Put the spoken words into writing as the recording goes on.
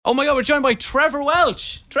Oh my God, we're joined by Trevor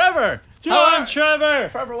Welch. Trevor! Trevor!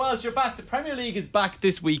 Trevor Welch, you're back. The Premier League is back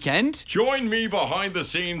this weekend. Join me behind the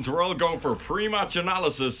scenes where I'll go for pre-match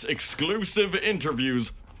analysis, exclusive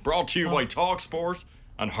interviews, brought to you by TalkSport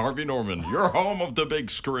and Harvey Norman, your home of the big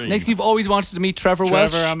screen. Next, you've always wanted to meet Trevor Welch.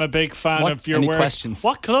 Trevor, I'm a big fan of your Any work. questions?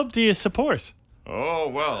 What club do you support? Oh,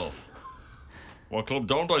 well. What club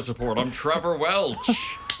don't I support? I'm Trevor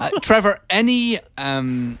Welch. Trevor, any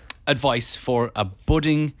advice for a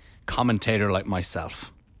budding commentator like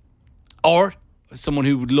myself? Or someone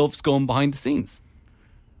who loves going behind the scenes?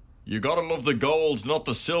 You gotta love the gold, not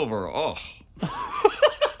the silver. Oh.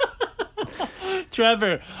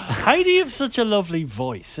 Trevor, how do you have such a lovely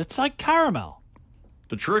voice? It's like caramel.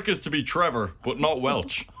 The trick is to be Trevor, but not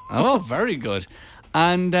Welch. Oh, very good.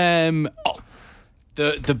 And the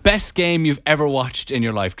best game you've ever watched in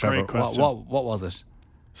your life, Trevor. Great question. What was it?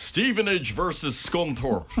 Stevenage versus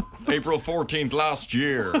Scunthorpe, April 14th last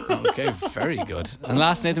year. Okay, very good. And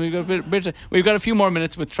last, Nathan, we've got a few more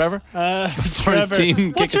minutes with Trevor for his Trevor,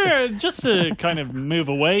 team. what's your, just to kind of move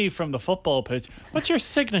away from the football pitch, what's your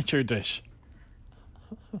signature dish?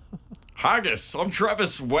 Haggis. I'm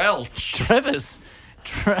Travis Welch. Travis.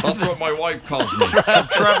 That's what my wife calls me. So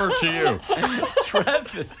Trevor to you.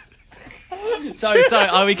 Travis. Sorry.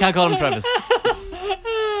 Oh, we can't call him Travis.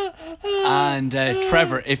 And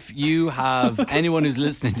Trevor, if you have anyone who's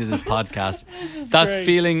listening to this podcast that's great.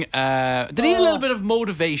 feeling they need a little bit of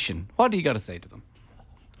motivation, what do you got to say to them?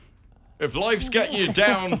 If life's getting you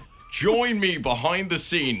down, join me behind the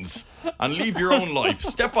scenes and leave your own life.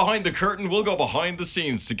 Step behind the curtain, we'll go behind the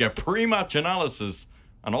scenes to get pre-match analysis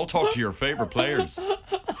and I'll talk to your favourite players.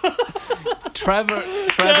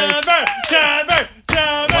 Travis. Trevor!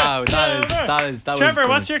 Wow, that was Trevor, brilliant.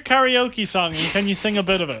 what's your karaoke song and can you sing a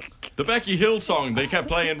bit of it? The Becky Hill song they kept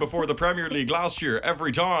playing before the Premier League last year,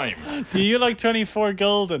 every time. Do you like 24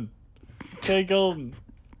 Golden? Say Golden.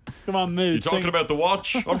 Come on, mood. You talking about the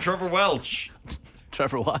watch? I'm Trevor Welch.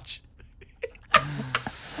 Trevor Watch.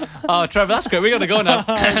 Oh, Trevor, that's great. We got to go now.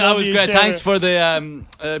 That was you, great. Trevor. Thanks for the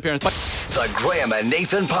appearance. The Graham and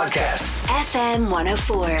Nathan Podcast. FM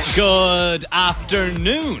 104. Good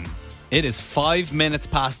afternoon. It is 5 minutes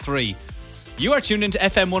past 3. You are tuned into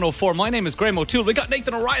FM 104. My name is Graham O'Toole. We got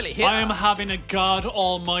Nathan O'Reilly here. I am having a god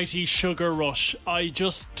almighty sugar rush. I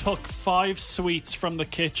just took 5 sweets from the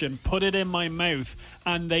kitchen, put it in my mouth,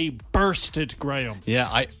 and they bursted, Graham.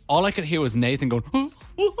 Yeah, all I could hear was Nathan going,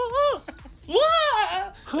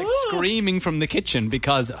 like screaming from the kitchen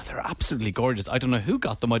because they're absolutely gorgeous. I don't know who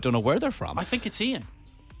got them. I don't know where they're from. I think it's Ian.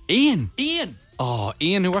 Ian. Oh,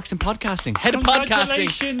 Ian, who works in podcasting. Head of podcasting.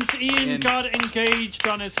 Congratulations, Ian got engaged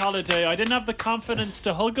on his holiday. I didn't have the confidence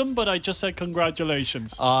to hug him, but I just said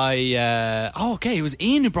congratulations. Okay, it was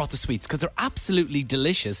Ian who brought the sweets because they're absolutely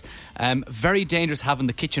delicious. Very dangerous having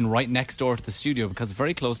the kitchen right next door to the studio because it's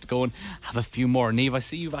very close to go and have a few more. Neve, I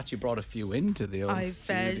see you've actually brought a few into the old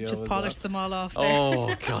studio. I've just polished them all off there.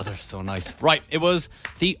 Oh, God, they're so nice. Right, it was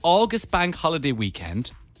the August bank holiday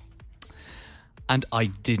weekend and I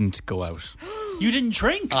didn't go out. You didn't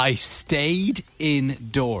drink? I stayed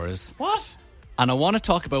indoors. What? And I want to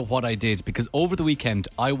talk about what I did because over the weekend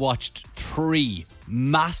I watched 3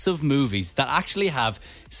 massive movies that actually have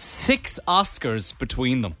 6 Oscars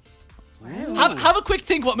between them. Wow. Have a quick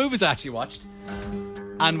think what movies I actually watched.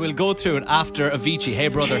 And we'll go through it after Avicii. Hey,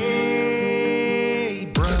 brother.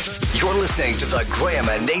 You're listening to the Graham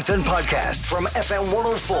and Nathan Podcast from FM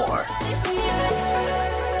 104.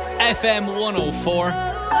 FM 104.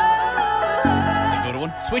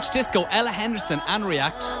 One. Switch Disco, Ella Henderson and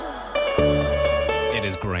React. It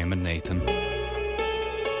is Graham and Nathan.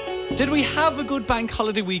 Did we have a good bank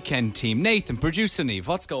holiday weekend, team? Nathan, producer Neve,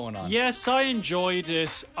 what's going on? Yes, I enjoyed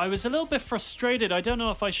it. I was a little bit frustrated. I don't know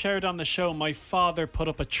if I shared on the show. My father put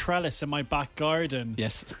up a trellis in my back garden.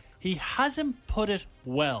 Yes. He hasn't put it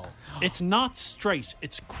well. It's not straight.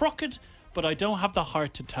 It's crooked, but I don't have the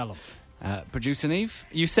heart to tell him. Producer Neve,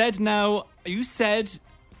 you said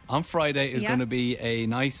on Friday is going to be a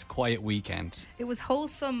nice, quiet weekend. It was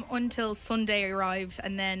wholesome until Sunday arrived,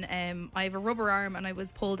 and then I have a rubber arm, and I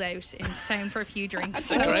was pulled out into town for a few drinks.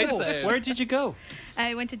 That's a great saying. Where did you go?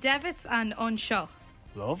 I went to Devitt's and Unshaw.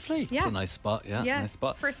 Lovely. Yeah. It's a nice spot, yeah. Nice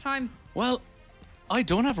spot. First time. Well, I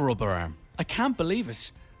don't have a rubber arm. I can't believe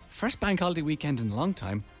it. First bank holiday weekend in a long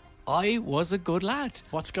time. I was a good lad.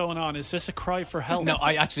 What's going on? Is this a cry for help? No,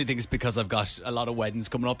 I actually think it's because I've got a lot of weddings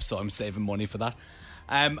coming up, so I'm saving money for that.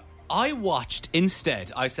 I watched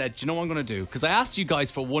instead. I said, do you know what I'm going to do? Because I asked you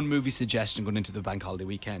guys for one movie suggestion going into the bank holiday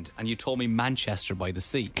weekend, and you told me Manchester by the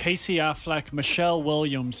Sea. Casey Affleck, Michelle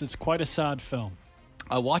Williams. It's quite a sad film.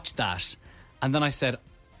 I watched that, and then I said,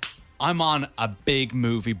 I'm on a big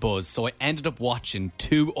movie buzz, so I ended up watching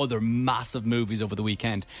 2 other massive movies over the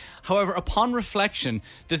weekend. However, upon reflection,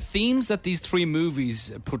 the themes that these 3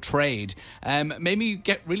 movies portrayed made me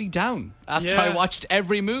get really down after I watched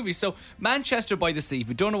every movie. So, Manchester by the Sea, if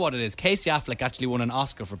you don't know what it is, Casey Affleck actually won an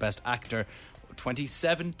Oscar for Best Actor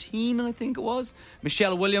 2017, I think it was.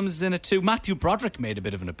 Michelle Williams is in it too. Matthew Broderick made a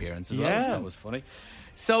bit of an appearance as well, so that was funny.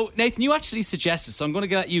 So, Nathan, you actually suggested, so I'm going to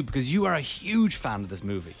get at you because you are a huge fan of this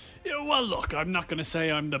movie. Yeah, well, look, I'm not going to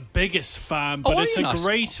say I'm the biggest fan, but it's a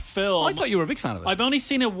great film. I thought you were a big fan of it. I've only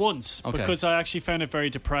seen it once because I actually found it very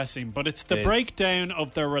depressing. But it's the breakdown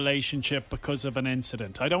of their relationship because of an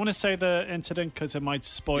incident. I don't want to say the incident because it might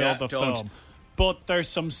spoil the film. But there's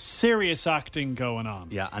some serious acting going on.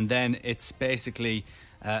 Yeah, and then it's basically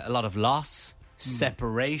a lot of loss,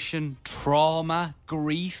 separation, trauma,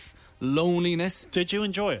 grief, loneliness. Did you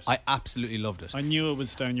enjoy it? I absolutely loved it. I knew it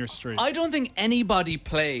was down your street. I don't think anybody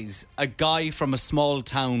plays a guy from a small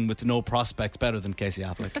town with no prospects better than Casey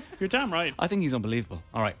Affleck. You're damn right. I think he's unbelievable.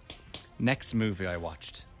 All right, next movie I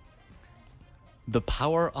watched, The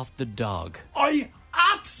Power of the Dog. I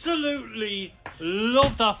absolutely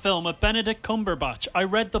love that film with Benedict Cumberbatch. I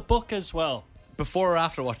read the book as well. Before or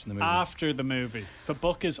after watching the movie? After the movie. The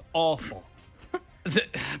book is awful.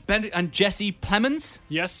 And Jesse Plemons?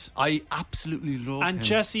 Yes. I absolutely love him. And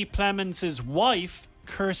Jesse Plemons' wife,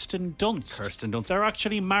 Kirsten Dunst. They're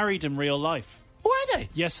actually married in real life. Oh, are they?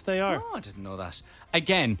 Yes, they are. Oh, I didn't know that.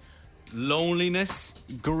 Again, loneliness,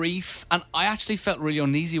 grief, and I actually felt really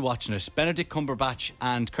uneasy watching it. Benedict Cumberbatch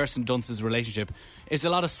and Kirsten Dunst's relationship is a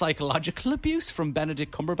lot of psychological abuse from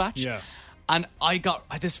Benedict Cumberbatch. Yeah. And I got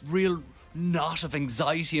this real knot of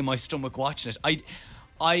anxiety in my stomach watching it.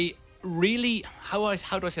 I really, how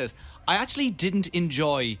do I say this? I actually didn't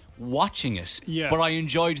enjoy watching it, but I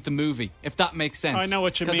enjoyed the movie, if that makes sense. I know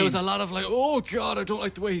what you mean. Because there was a lot of like, oh God, I don't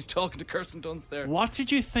like the way he's talking to Kirsten Dunst there. What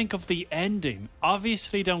did you think of the ending?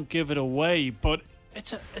 Obviously, don't give it away, but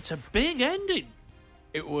it's a big ending.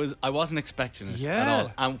 It was. I wasn't expecting it Yeah. at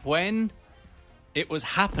all. And when it was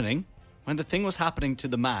happening, when the thing was happening to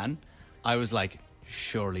the man, I was like,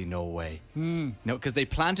 surely no way. No, because they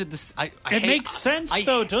planted this. It makes sense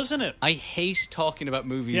though, doesn't it? I hate talking about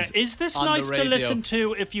movies. Yeah, is this on nice the to radio listen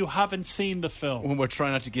to if you haven't seen the film? when we're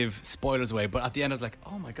trying not to give spoilers away? But at the end, I was like,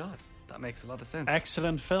 oh my God, that makes a lot of sense.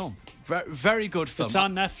 Excellent film. Very, very good film. It's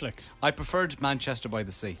on Netflix. I preferred Manchester by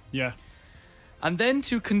the Sea. Yeah. And then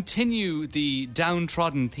to continue the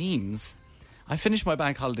downtrodden themes, I finished my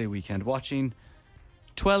bank holiday weekend watching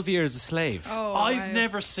 12 Years a Slave. Oh, I've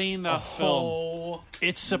never seen that film.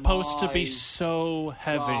 It's supposed to be so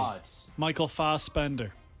heavy. God. Michael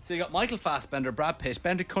Fassbender. So you got Michael Fassbender, Brad Pitt,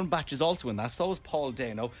 Benedict Cumberbatch is also in that, so is Paul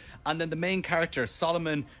Dano. And then the main character,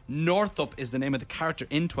 Solomon Northup, is the name of the character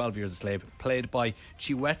in 12 Years a Slave, played by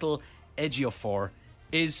Chiwetel Ejiofor,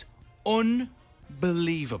 is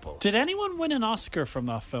unbelievable. Did anyone win an Oscar from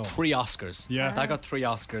that film? 3 Oscars. Yeah. That got 3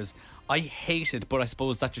 Oscars. I hated, but I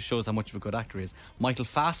suppose that just shows how much of a good actor he is, Michael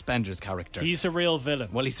Fassbender's character. He's a real villain.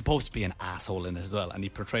 Well, he's supposed to be an asshole in it as well, and he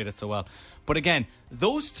portrayed it so well. But again,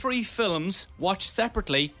 those 3 films, watched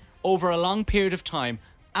separately over a long period of time,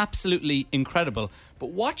 absolutely incredible. But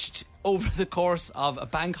watched over the course of a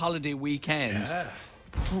bank holiday weekend,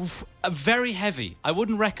 very heavy. I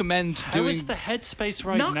wouldn't recommend doing. How is the headspace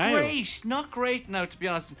right now? Not great now, to be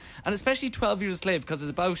honest. And especially 12 Years a Slave, because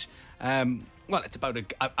it's about it's about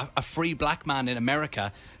a free black man in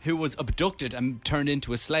America who was abducted and turned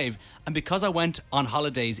into a slave. And because I went on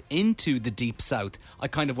holidays into the Deep South, I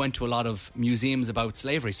kind of went to a lot of museums about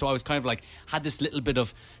slavery. So I was kind of like, had this little bit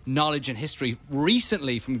of knowledge and history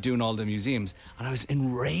recently from doing all the museums. And I was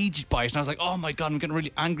enraged by it. And I was like, oh my God, I'm getting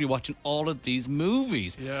really angry watching all of these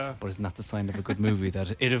movies. Yeah. But isn't that the sign of a good movie,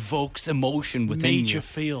 that it evokes emotion within Made you? you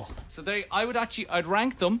feel. So I'd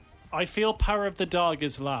rank them. I feel Power of the Dog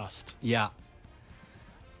is last. Yeah.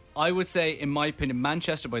 I would say, in my opinion,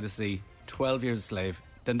 Manchester by the Sea, 12 Years a Slave,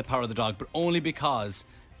 then The Power of the Dog, but only because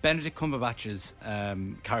Benedict Cumberbatch's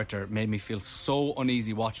character made me feel so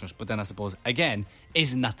uneasy watching it. But then I suppose, again,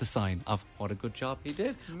 isn't that the sign of what a good job he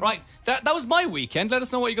did? Right, that was my weekend. Let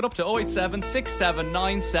us know what you got up to. 087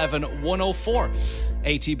 6797 104.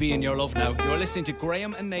 ATB in your love now. You're listening to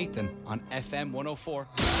Graham and Nathan on FM 104.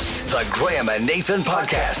 The Graham and Nathan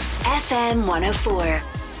Podcast. FM 104.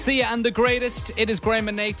 See ya, and the greatest. It is Graham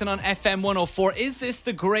and Nathan on FM 104. Is this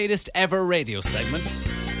the greatest ever radio segment?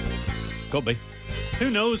 Could be. Who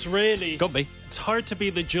knows, really? Could be. It's hard to be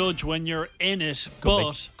the judge when you're in it,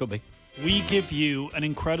 Could be. we give you an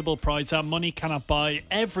incredible prize that money cannot buy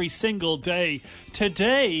every single day.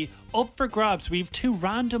 Today, up for grabs, we have 2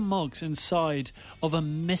 random mugs inside of a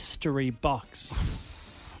mystery box.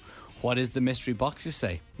 What is the mystery box, you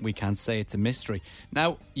say? We can't say it's a mystery.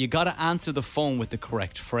 Now, you got to answer the phone with the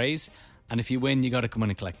correct phrase, and if you win, you got to come in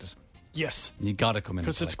and collect it. Yes. You got to come in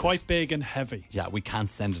because it's quite big and heavy. Yeah, we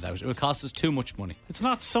can't send it out. It will cost us too much money. It's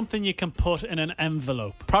not something you can put in an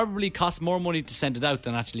envelope. Probably cost more money to send it out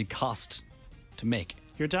than actually cost to make.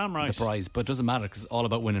 You're damn right. The prize, but it doesn't matter because it's all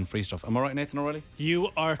about winning free stuff. Am I right, Nathan O'Reilly? You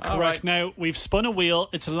are correct. Right. Now, we've spun a wheel.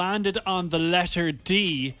 It's landed on the letter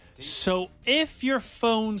D. So if your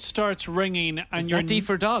phone starts ringing and you're... D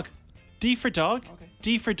for dog? D for dog. Okay.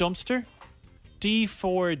 D for dumpster. D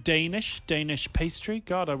for Danish pastry.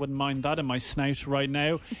 God, I wouldn't mind that in my snout right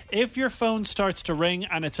now. If your phone starts to ring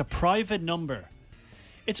and it's a private number,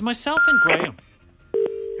 it's myself and Graham.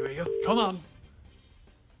 Here we go. Come on.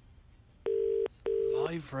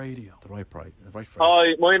 Live radio. The right price.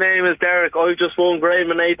 Hi, my name is Derek. I've just won Graham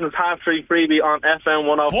and Nathan's half-free freebie on FM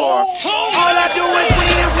 104. All I do is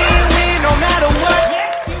win, no matter what.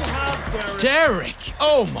 Yes, you have, Derek.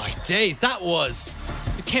 Oh my days, that was...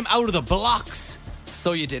 You came out of the blocks.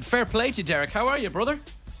 So you did. Fair play to you, Derek. How are you, brother?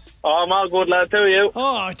 Oh, I'm all good, lad. How are you?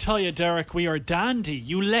 Oh, I tell you, Derek, we are dandy.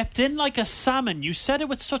 You leapt in like a salmon. You said it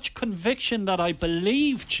with such conviction that I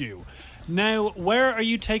believed you. Now, where are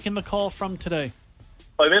you taking the call from today?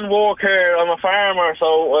 I'm in work here. I'm a farmer,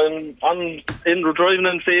 so I'm in driving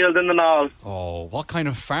in field in the north. Oh, what kind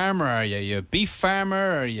of farmer are you? Are you a beef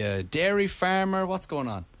farmer? Are you a dairy farmer? What's going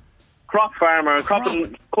on? Crop farmer.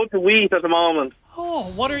 Cutting wheat at the moment.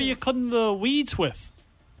 Oh, what are you cutting the weeds with?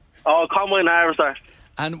 Oh, combine harvester.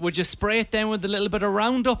 And would you spray it down with a little bit of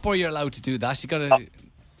Roundup, or you're allowed to do that? You got to...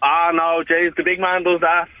 No, Jays, the big man does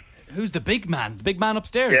that. Who's the big man? The big man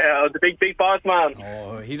upstairs? Yeah, the big boss man.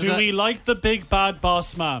 Oh, do we like the big bad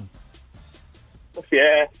boss man?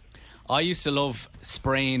 Yeah. I used to love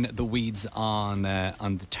spraying the weeds on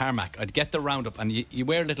the tarmac. I'd get the Roundup, and you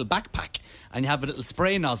wear a little backpack, and you have a little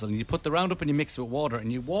spray nozzle, and you put the Roundup and you mix it with water,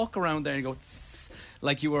 and you walk around there and you go tss,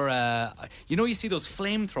 like you were you see those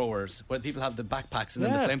flamethrowers where people have the backpacks and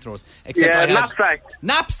then the flamethrowers, except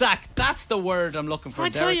knapsack. That's the word I'm looking for. I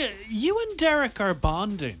tell you, you and Derek are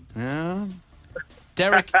bonding. Yeah.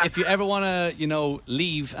 Derek, if you ever want to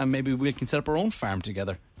leave, and maybe we can set up our own farm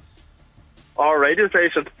together. Or radio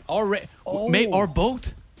station. Or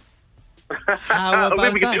both. How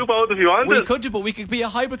about we can do both if you want. We could do, but we could be a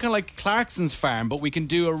hybrid, kind of like Clarkson's farm, but we can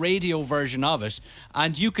do a radio version of it,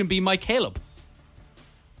 and you can be my Caleb.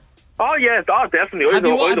 Oh yes, definitely. Have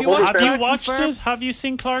you watched it? Have you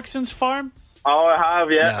seen Clarkson's farm? Oh, I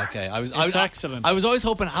have, yeah. Okay, it's excellent. I was always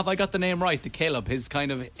hoping, have I got the name right? The Caleb, his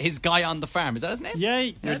guy on the farm. Is that his name?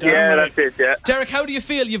 Yeah, that's it, yeah. Derek, how do you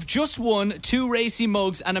feel? You've just won 2 racy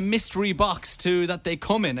mugs and a mystery box that they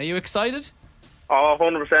come in. Are you excited? Oh,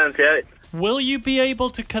 100%, yeah. Will you be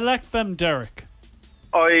able to collect them, Derek?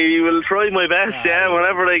 I will try my best,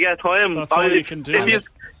 whenever I get time. That's all you can do.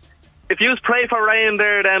 If you pray for rain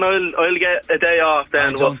there, then I'll get a day off.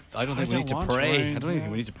 Then I don't think we need to pray. I don't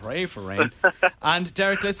think we need to pray for rain. And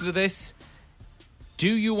Derek, listen to this. Do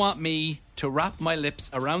you want me to wrap my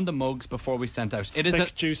lips around the mugs before we send out? It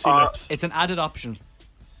is juicy lips. It's an added option.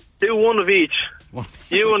 Do one of each.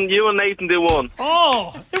 You and Nathan do one.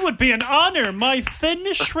 Oh, it would be an honour. My thin,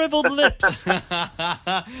 shriveled lips.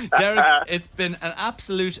 Derek, it's been an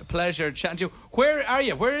absolute pleasure chatting to you. Where are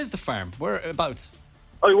you? Where is the farm? Whereabouts?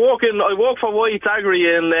 I work for White's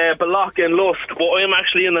Agri in Balloch in Lust, but I'm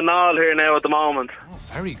actually in the Nall here now at the moment. Oh,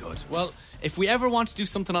 very good. Well, if we ever want to do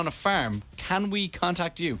something on a farm, can we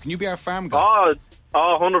contact you? Can you be our farm guy?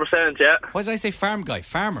 Oh, 100%, yeah. Why did I say farm guy?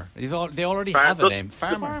 Farmer. They already have a name.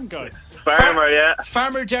 Farm guy. Farmer, yeah.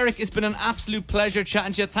 Farmer Derek, it's been an absolute pleasure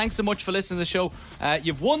chatting to you. Thanks so much for listening to the show.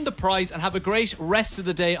 You've won the prize, and have a great rest of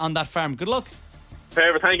the day on that farm. Good luck.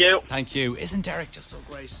 Perfect, thank you. Thank you. Isn't Derek just so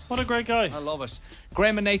great? What a great guy. I love it.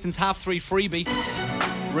 Graham and Nathan's half-3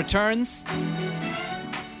 freebie returns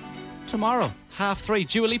tomorrow. 3:30.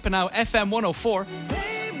 Dua Lipa now, FM 104.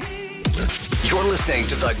 You're listening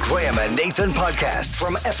to the Graham and Nathan podcast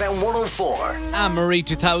from FM 104. Anne-Marie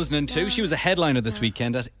 2002. She was a headliner this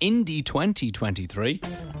weekend at Indie 2023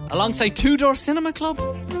 alongside Two Door Cinema Club.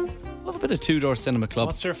 Love a bit of Two Door Cinema Club.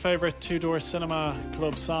 What's your favourite Two Door Cinema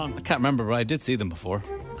Club song? I can't remember, but I did see them before,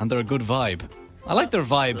 and they're a good vibe. I like their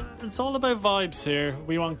vibe. It's all about vibes here.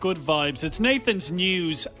 We want good vibes. It's Nathan's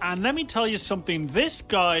News, and let me tell you something. This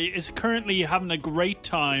guy is currently having a great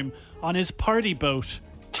time on his party boat.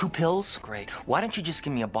 2 pills? Great. Why don't you just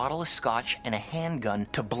give me a bottle of scotch and a handgun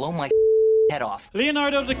to blow my head off?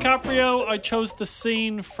 Leonardo DiCaprio, I chose the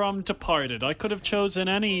scene from Departed. I could have chosen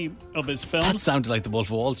any of his films. That sounded like The Wolf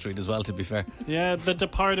of Wall Street as well, to be fair. Yeah, The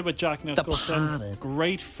Departed with Jack Nicholson. Departed.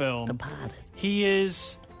 Great film. Departed. He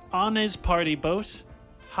is on his party boat,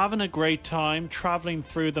 having a great time, traveling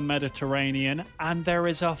through the Mediterranean, and there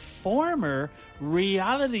is a former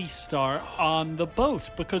reality star on the boat,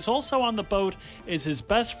 because also on the boat is his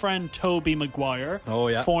best friend Tobey Maguire,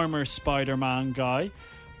 former Spider-Man guy.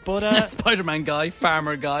 But Spider-Man guy,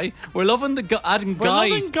 farmer guy. We're loving adding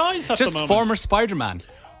guys. Loving guys at Just the moment. former Spider-Man.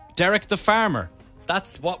 Derek the farmer.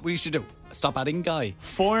 That's what we should do. Stop adding guy.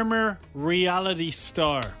 Former reality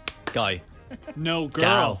star. Guy. No,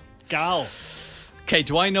 girl. Gal. Okay,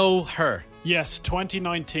 do I know her? Yes,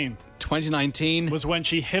 2019. 2019 was when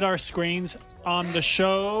she hit our screens on the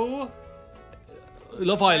show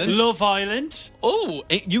Love Island. Love Island. Oh,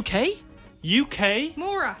 UK? UK.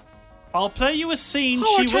 Maura. I'll play you a scene. How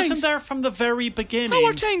are She wasn't things? there from the very beginning. How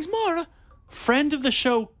are things, Maura? Friend of the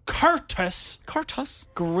show, Curtis,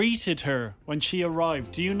 greeted her when she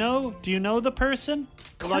arrived. Do you know the person?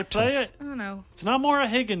 Will I play it? I don't know. It's not Maura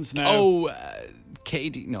Higgins now. Oh,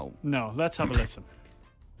 Katie, no. No, let's have a listen.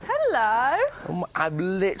 Hello. I've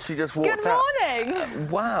literally just walked Good out. morning.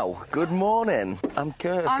 Wow, good morning. I'm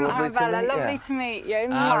Kurt. I'm Lovely Arabella. to meet Lovely you. to meet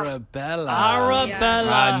you. Arabella.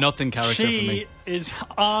 Arabella. Nothing character she for me. is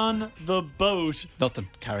on the boat. Nothing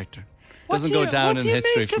character. What Doesn't do you- go down what in do you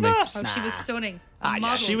history make for of me. that? Oh, she was stunning.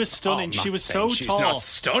 Yeah, She was stunning. She was so She's tall. not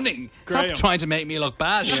stunning. Graham. Stop trying to make me look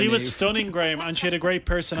bad. She was Niamh. stunning, Graham, and she had a great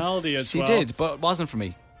personality as She well. did, but it wasn't for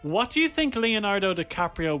me. What do you think Leonardo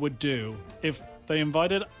DiCaprio would do if they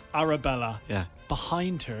invited Arabella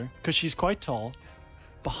behind her, because she's quite tall,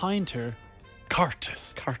 behind her,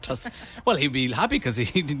 Curtis. Well, he'd be happy because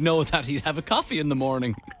he'd know that he'd have a coffee in the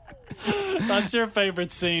morning. That's your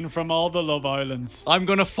favourite scene from all the Love Islands. I'm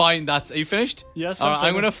going to find that. Are you finished? Yes,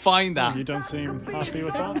 I'm going to find that. You don't seem happy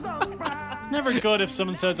with that? It's never good if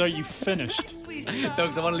someone says, "Are you finished?" No,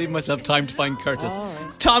 because I want to leave myself time to find Curtis.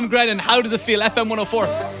 It's Tom Grennan. How does it feel? FM 104.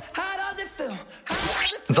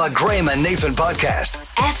 The Graham and Nathan Podcast.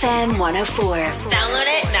 FM 104. Download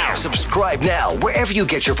it now. Subscribe now wherever you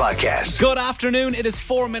get your podcasts. Good afternoon. It is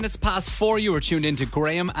 4 minutes past 4. You are tuned into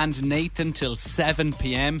Graham and Nathan till 7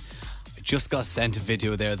 p.m. I just got sent a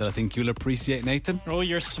video there that I think you'll appreciate, Nathan. Oh,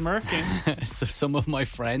 you're smirking. So some of my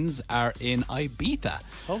friends are in Ibiza.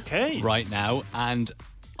 Okay. Right now, and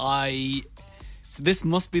so this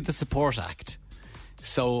must be the support act.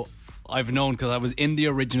 So I've known because I was in the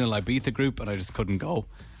original Ibiza group and I just couldn't go.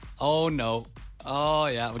 Oh no. Oh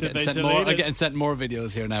yeah, I'm getting sent more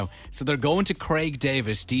videos here now. So they're going to Craig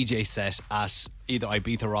Davis DJ set at either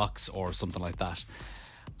Ibiza Rocks or something like that.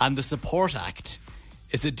 And the support act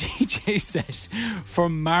is a DJ set for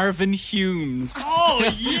Marvin Humes. Oh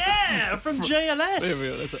yeah, from JLS.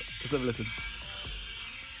 Wait, let's have a listen.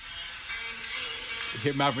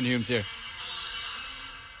 Hear Marvin Humes here.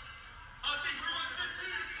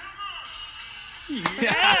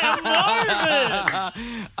 Yeah,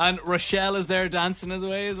 Marvin! And Rochelle is there dancing his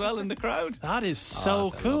way as well in the crowd. That is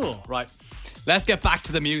so cool. Right, let's get back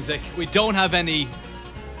to the music. We don't have any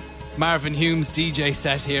Marvin Humes DJ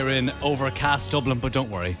set here in overcast Dublin, but don't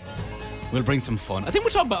worry, we'll bring some fun. I think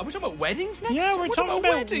we're talking about weddings next. Yeah, we're talking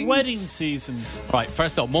about wedding season. Right,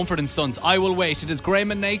 first up, Mumford & Sons, I Will Wait. It is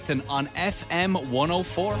Graham and Nathan on FM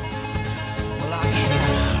 104. Well, I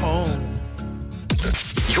came home.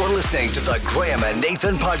 You're listening to the Graham and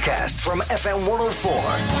Nathan Podcast from FM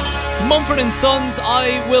 104. Mumford & Sons,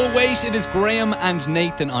 I Will Wait. It is Graham and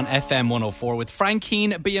Nathan on FM 104 with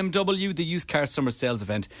Frankine BMW. The used car summer sales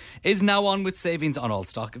event is now on with savings on all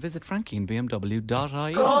stock. Visit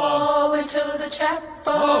frankinebmw.ie. Going to the chapel.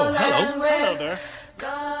 Oh, hello. Hello there.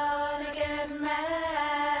 Gonna get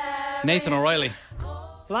mad. Nathan O'Reilly.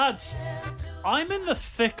 Lads, I'm in the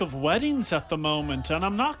thick of weddings at the moment, and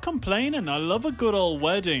I'm not complaining. I love a good old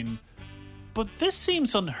wedding. But this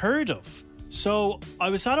seems unheard of. So, I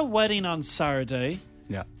was at a wedding on Saturday.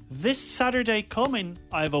 Yeah. This Saturday coming,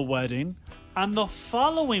 I have a wedding. And the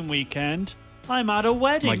following weekend, I'm at a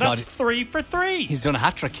wedding. My God. That's 3 for 3. He's done a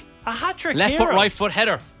hat-trick. A hat-trick Left hero. foot, right foot,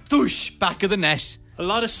 header. Thoosh, back of the net. A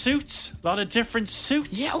lot of suits. A lot of different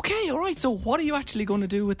suits. Yeah, okay, all right. So what are you actually going to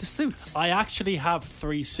do with the suits? I actually have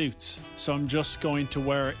 3 suits. So I'm just going to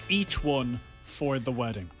wear each one for the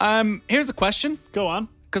wedding. Here's a question. Go on.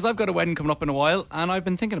 Because I've got a wedding coming up in a while, and I've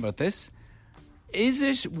been thinking about this. Is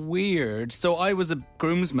it weird? So I was a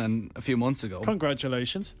groomsman a few months ago.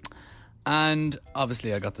 Congratulations. And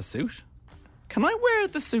obviously I got the suit. Can I wear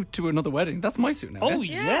the suit to another wedding? That's my suit now. Oh,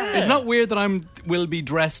 yeah. It's not weird that will be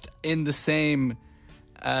dressed in the same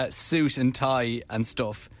suit and tie and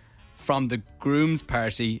stuff from the groom's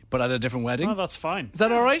party, but at a different wedding. Oh, that's fine. Is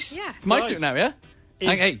that all right? Yeah. It's my Right. suit now, yeah?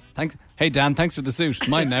 Thanks. Hey, Dan, thanks for the suit.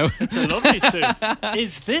 Mine now. It's a lovely suit.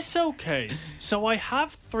 Is this okay? So I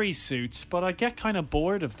have 3 suits, but I get kind of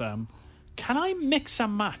bored of them. can I mix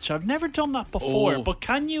and match? I've never done that before, but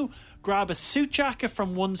can you grab a suit jacket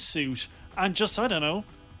from one suit and just, I don't know,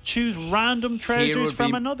 choose random trousers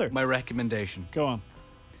from another? My recommendation. Go on.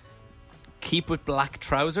 Keep with black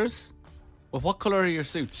trousers. Well, what colour are your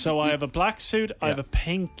suits? So I have a black suit, I have a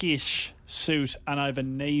pinkish suit, and I have a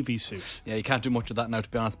navy suit. Yeah, you can't do much of that now, to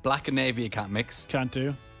be honest. Black and navy you can't mix. Can't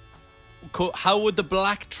do. How would the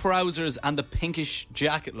black trousers and the pinkish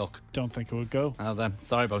jacket look? Don't think it would go. Oh, then.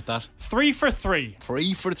 Sorry about that. 3 for 3.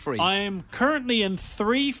 3 for 3. I am currently in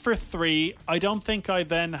 3 for 3. I don't think I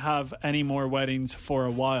then have any more weddings for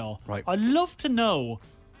a while. Right. I'd love to know,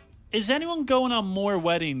 is anyone going on more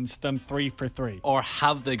weddings than 3 for 3? Or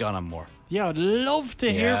have they gone on more? Yeah, I'd love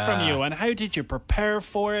to hear from you. And how did you prepare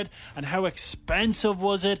for it? And how expensive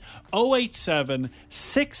was it? 087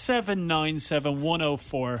 6797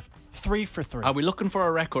 104. 3 for 3. Are we looking for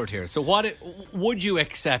a record here? So would you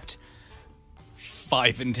accept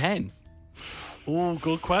 5 and 10? Oh,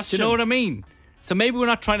 good question. Do you know what I mean? So maybe we're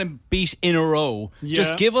not trying to beat in a row. Yeah.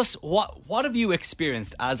 Just give us what have you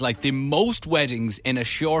experienced as like the most weddings in a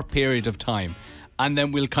short period of time, and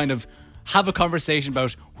then we'll kind of have a conversation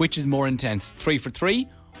about which is more intense, 3 for 3,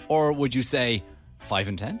 or would you say 5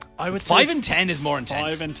 and 10? I would say 5 and 10 is more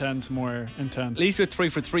intense. 5 and 10 is more intense. At least with 3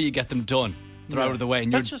 for 3, you get them done. They're out of the way.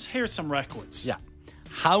 And let's just hear some records. Yeah.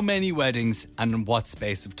 How many weddings and in what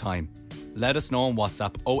space of time? Let us know on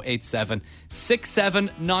WhatsApp 087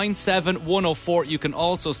 6797 104. You can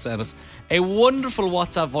also send us a wonderful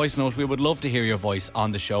WhatsApp voice note. We would love to hear your voice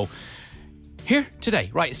on the show. Here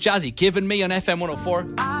today. Right, it's Jazzy Given Me on FM 104.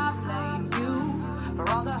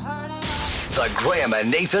 The Graham and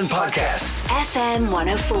Nathan Podcast. FM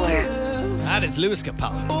 104. That is Lewis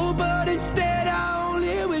Capaldi. Oh, but instead I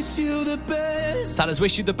only wish you the best. That is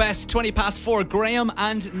Wish You the Best. 20 past 4. Graham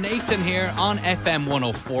and Nathan here on FM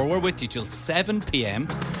 104. We're with you till 7 p.m.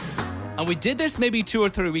 And we did this maybe 2 or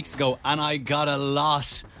 3 weeks ago, and I got a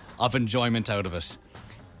lot of enjoyment out of it.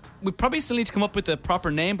 We probably still need to come up with the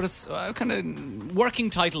proper name, but it's kind of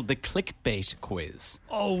working title, the Clickbait Quiz.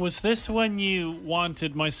 Oh, was this when you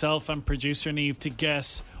wanted myself and producer Neve to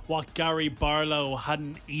guess what Gary Barlow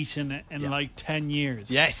hadn't eaten in like 10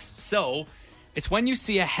 years? Yes. So, it's when you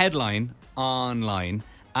see a headline online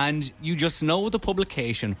and you just know the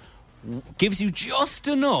publication gives you just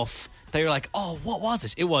enough that you're like, oh, what was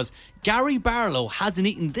it? It was, Gary Barlow hasn't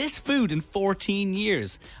eaten this food in 14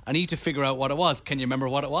 years. I need to figure out what it was. Can you remember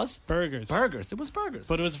what it was? Burgers. Burgers. It was burgers.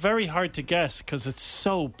 But it was very hard to guess because it's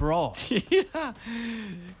so broad. Yeah.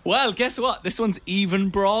 Well, guess what? This one's even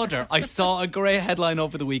broader. I saw a great headline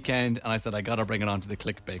over the weekend and I said, I got to bring it on to the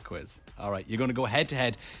Clickbait Quiz. All right, you're going to go head to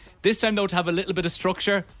head. This time, though, to have a little bit of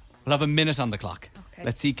structure, we'll have a minute on the clock. Okay.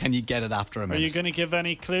 Let's see, can you get it after a minute? Are you going to give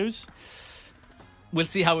any clues? We'll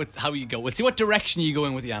see how you go. We'll see what direction you go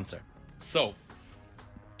in with the answer. So,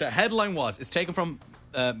 the headline was, it's taken from,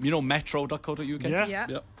 metro.co.uk?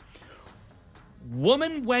 Yeah.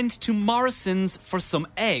 Woman went to Morrison's for some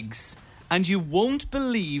eggs, and you won't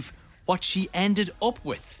believe what she ended up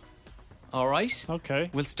with. All right?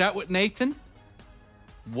 Okay. We'll start with Nathan.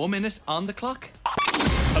 1 minute on the clock.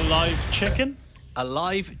 A live chicken? A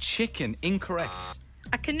live chicken. Incorrect.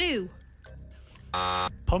 A canoe.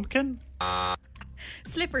 Pumpkin?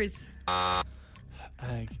 Slippers.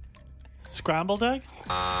 Egg. Scrambled egg?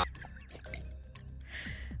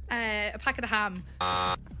 A packet of ham.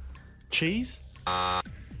 Cheese?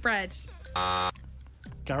 Bread.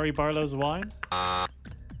 Gary Barlow's wine?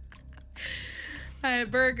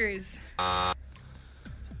 Burgers.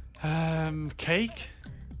 Cake?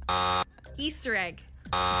 Easter egg.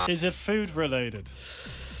 Is it food related?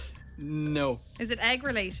 No. Is it egg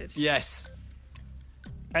related? Yes.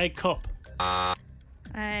 Egg cup?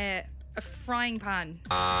 A frying pan.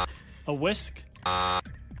 A whisk? A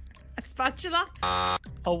spatula.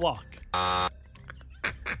 A wok?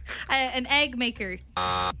 An egg maker.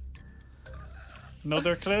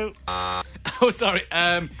 Another clue? Oh, sorry.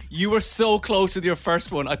 You were so close with your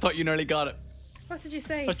first one. I thought you nearly got it. What did you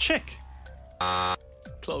say? A chick?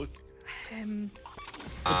 Close.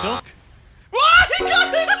 A duck? What? He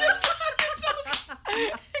got it!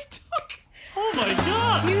 He took. Oh my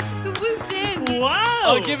god! You swooped in. Wow!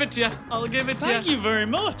 I'll give it to you. Thank you very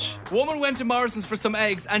much. Woman went to Morrison's for some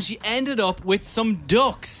eggs and she ended up with some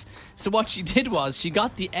ducks. So what she did was she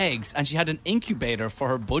got the eggs and she had an incubator for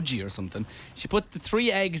her budgie or something. She put the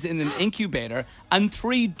 3 eggs in an incubator and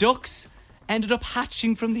 3 ducks ended up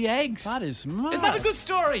hatching from the eggs. That is mad. Isn't that a good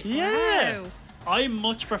story? Yeah. Wow. I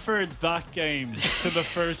much preferred that game to the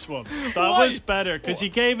first one. That Why? was better because you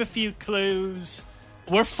gave a few clues.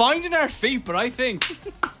 We're finding our feet, but I think...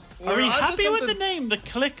 Are you happy with the name? The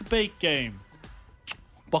Clickbait Game.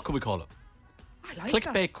 What could we call it? I like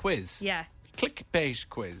Clickbait that. quiz. Yeah. Clickbait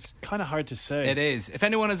quiz. Kind of hard to say. It is. If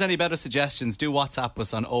anyone has any better suggestions, do WhatsApp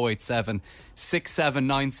us on 087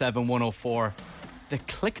 6797 104. The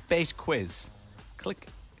clickbait quiz.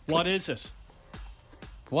 What is it?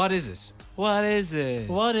 What is it? What is it?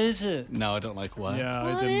 What is it? No, I don't like what. Yeah,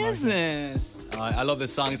 I What didn't is like it? I love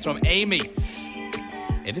this song. It's from Amy.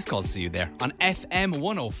 It is called See You There on FM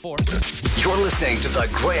 104. You're listening to the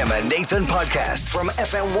Graham and Nathan podcast from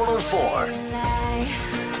FM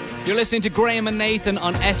 104. You're listening to Graham and Nathan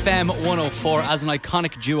on FM 104 as an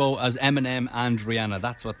iconic duo as Eminem and Rihanna.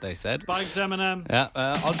 That's what they said. Thanks, Eminem. Yeah,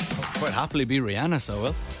 I'll quite happily be Rihanna, so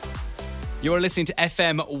well. You are listening to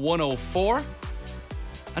FM 104.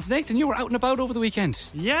 And Nathan, you were out and about over the weekend.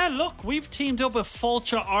 Yeah, look, we've teamed up with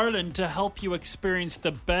Fulcha Ireland to help you experience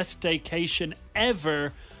the best staycation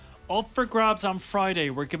ever. Up for grabs on Friday.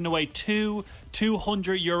 We're giving away two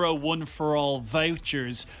 €200 one-for-all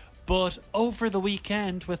vouchers. But over the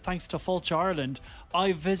weekend, with thanks to Fulcha Ireland,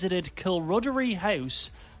 I visited Kilruddery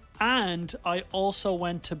House and I also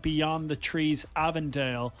went to Beyond the Trees,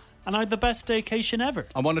 Avondale. And I had the best staycation ever.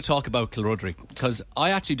 I want to talk about Kilruddery because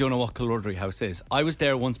I actually don't know what Kilruddery House is. I was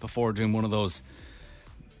there once before doing one of those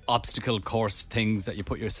obstacle course things that you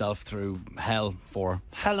put yourself through hell for.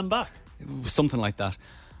 Hell and back. Something like that.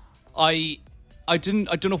 I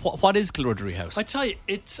don't know what is Kilruddery House. I tell you,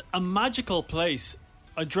 it's a magical place.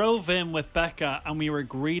 I drove in with Becca and we were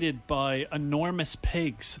greeted by enormous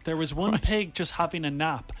pigs. There was one pig just having a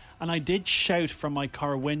nap and I did shout from my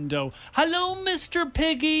car window, "Hello, Mr.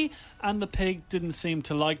 Piggy!" And the pig didn't seem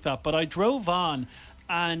to like that. But I drove on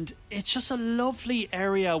and it's just a lovely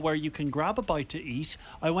area where you can grab a bite to eat.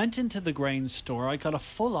 I went into the grain store. I got a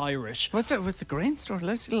full Irish. What's it with the grain store?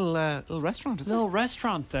 Little restaurant, is it? Little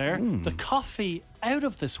restaurant there. The coffee out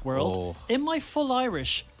of this world. Oh. In my full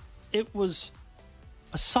Irish, it was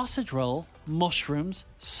a sausage roll, mushrooms,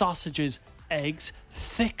 sausages, eggs,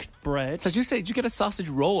 thick bread. So did you get a sausage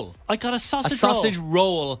roll? I got a sausage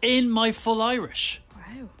roll in my full Irish.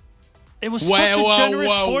 Wow. It was such a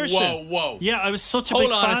generous portion. Whoa. Yeah, I was such a big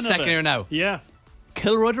fan of it. Hold on a second here now. Yeah.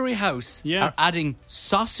 Kilruddery House are adding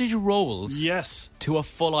sausage rolls to a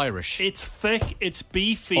full Irish. It's thick, it's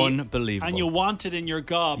beefy. Unbelievable. And you want it in your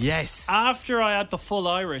gob. Yes. After I had the full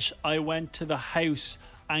Irish, I went to the house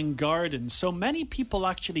and garden. So many people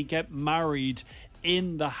actually get married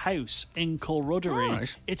in the house in Kilruddery.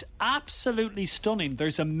 Right. It's absolutely stunning.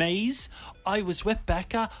 There's a maze. I was with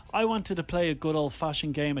Becca. I wanted to play a good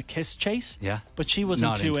old-fashioned game of kiss chase. Yeah. But she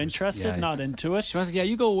wasn't Not too into it. interested, Yeah. not into it. She was like, yeah,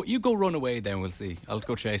 you go run away then, we'll see. I'll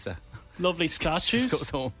go chase her. Lovely She statues. just goes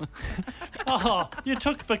home. Oh, you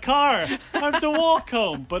took the car. I have to walk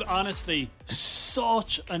home. But honestly,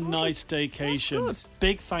 such a nice staycation.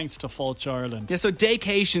 Big thanks to Fulcha Ireland. Yeah, so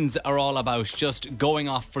daycations are all about just going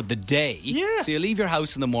off for the day. Yeah. So you leave your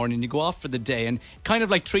house in the morning, you go off for the day, and kind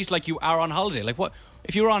of like treat like you are on holiday. Like what?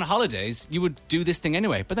 If you were on holidays, you would do this thing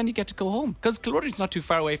anyway, but then you get to go home because Kilruddery's not too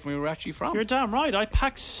far away from where we're actually from. You're damn right. I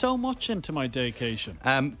packed so much into my daycation.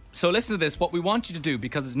 So listen to this. What we want you to do,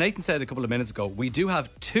 because as Nathan said a couple of minutes ago, we do have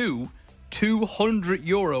two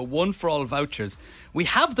 €200 one-for-all vouchers. We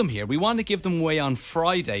have them here. We want to give them away on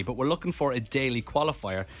Friday, but we're looking for a daily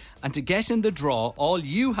qualifier. And to get in the draw, all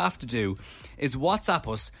you have to do is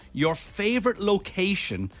WhatsApp us your favourite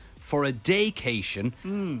location for a daycation,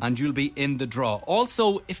 and you'll be in the draw.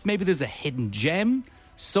 Also, if maybe there's a hidden gem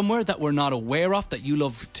somewhere that we're not aware of that you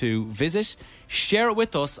love to visit, share it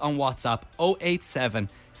with us on WhatsApp 087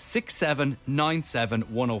 6797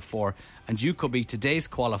 104, and you could be today's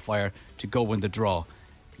qualifier to go in the draw.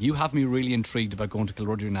 You have me really intrigued about going to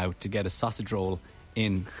Kilruddery now to get a sausage roll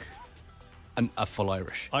in a full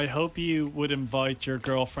Irish. I hope you would invite your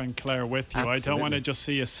girlfriend Claire with you. Absolutely. I don't want to just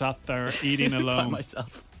see you sat there eating By alone.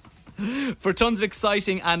 myself. For tons of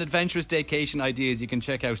exciting and adventurous daycation ideas, you can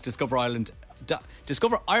check out Discover Ireland, not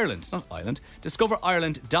Ireland,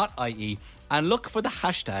 discoverireland.ie, and look for the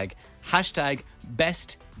hashtag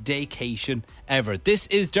best daycation ever. This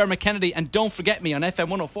is Dermot Kennedy, and Don't Forget Me on FM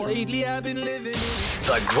 104. Lately I've been living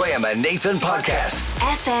The Graham and Nathan Podcast.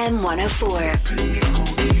 FM 104.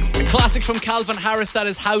 A classic from Calvin Harris, that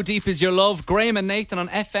is How Deep Is Your Love. Graham and Nathan on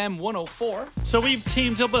FM 104. So we've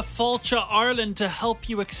teamed up with Fulcha Ireland to help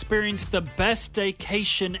you experience the best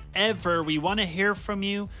staycation ever. We want to hear from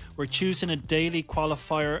you. We're choosing a daily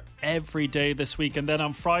qualifier every day this week, and then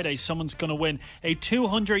on Friday someone's going to win a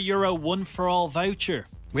 €200 one-for-all voucher.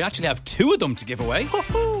 We actually have two of them to give away.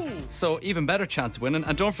 So even better chance of winning.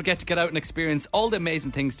 And don't forget to get out and experience all the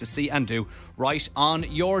amazing things to see and do right on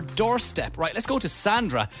your doorstep. Right, let's go to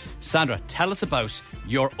Sandra. Sandra, tell us about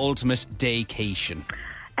your ultimate daycation.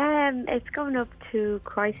 It's going up to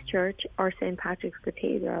Christchurch or St. Patrick's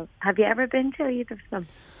Cathedral. Have you ever been to either of them?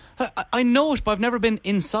 I know it, but I've never been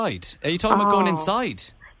inside. Are you talking about going inside?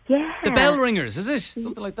 Yeah. The bell ringers, is it?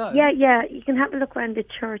 Something like that? Yeah. You can have a look around the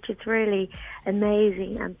church. It's really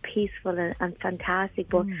amazing and peaceful and fantastic.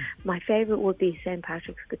 But my favourite would be St.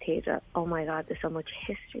 Patrick's Cathedral. Oh my God, there's so much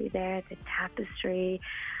history there, the tapestry.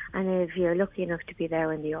 And if you're lucky enough to be there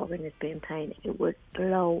when the organ is being played, it would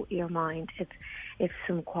blow your mind if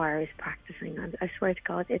some choir is practicing. And I swear to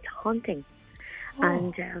God, it's haunting.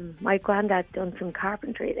 Oh. And my granddad done some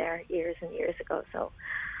carpentry there years and years ago. So,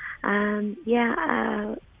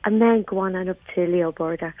 and then go on and up to Leo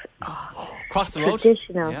Burdak's. Across the road?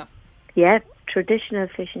 Traditional. Yeah, traditional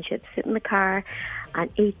fish and chips. Sit in the car and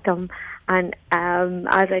eat them. And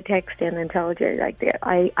as I texted in and told you,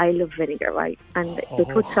 I love vinegar, right? And they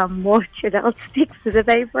put so much, it all sticks to the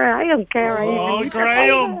paper. I don't care. Oh,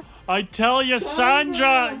 Graham! I tell you,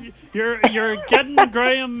 Sandra, you're getting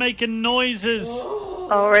Graham making noises.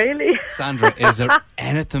 Oh, really? Sandra, is there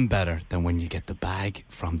anything better than when you get the bag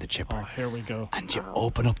from the chipper? Oh, here we go. And you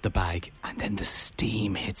open up the bag, and then the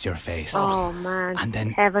steam hits your face. Oh, man. And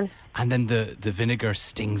then heaven. And then the vinegar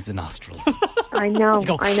stings the nostrils. I know.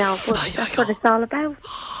 But that's what it's all about.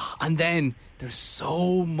 And then there's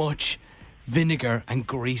so much vinegar and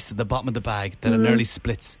grease at the bottom of the bag that it nearly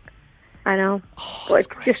splits. I know. But it's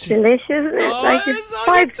just delicious, isn't it? It's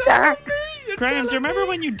 5-star. Graham, do you remember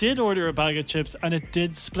when you did order a bag of chips and it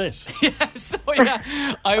did split?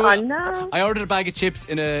 I ordered a bag of chips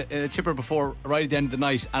in a chipper before, right at the end of the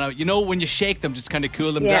night. And when you shake them, just kind of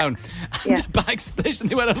cool them down. And the bag split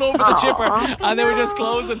and they went all over the chipper. And they were just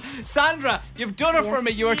closing. Sandra, you've done it for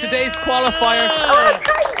me. You are today's qualifier. Oh,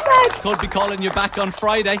 thanks, Could be calling you back on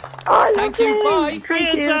Friday. Oh, thank you. Bye.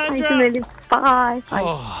 Thank you. Thanks a million. Bye.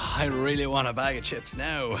 Oh, I really want a bag of chips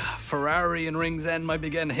now. Ferrari in Ringsend might be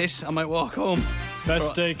getting hit. I might walk home.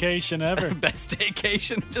 Best staycation ever. Best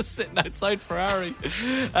staycation, just sitting outside Ferrari.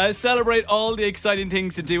 Celebrate all the exciting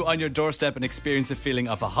things to do on your doorstep and experience the feeling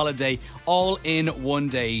of a holiday all in one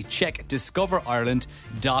day. Check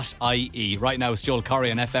discoverireland.ie. Right now it's Joel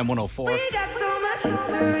Corey on FM 104. We got so much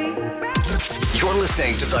history. You're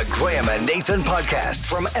listening to the Graham and Nathan podcast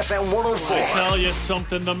from FM 104. I tell you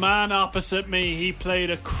something, the man opposite me, he played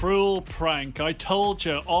a cruel prank. I told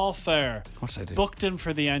you, all fair. What did I do? Booked in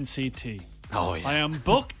for the NCT. Oh, yeah. I am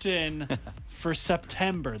booked in for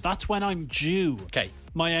September. That's when I'm due. Okay.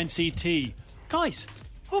 My NCT. Guys,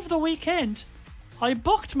 over the weekend, I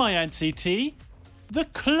booked my NCT. The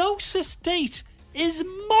closest date is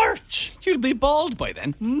March. You'll be bald by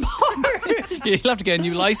then. March. You'll have to get a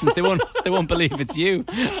new license. They won't believe it's you.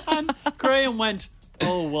 And Graham went,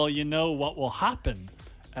 oh, well, you know what will happen.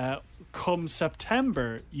 Come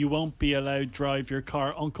September, you won't be allowed to drive your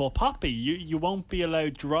car, Uncle Poppy. You won't be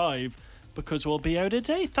allowed to drive because we'll be out of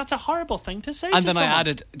date. That's a horrible thing to say. And then I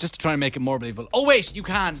added, just to try and make it more believable, oh wait, you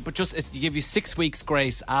can, but just you give you 6 weeks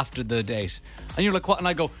grace after the date. And you're like, what? And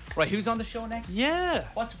I go, right, who's on the show next? Yeah.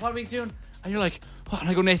 What are we doing? And you're like, what? And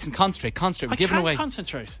I go, Nathan, concentrate, we're giving away. I can't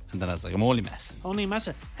concentrate. And then I was like, I'm only messing.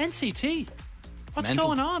 NCT. What's mental.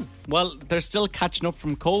 going on? Well, they're still catching up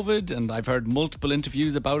from COVID, and I've heard multiple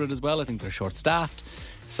interviews about it as well. I think they're short-staffed.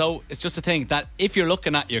 So it's just a thing that if you're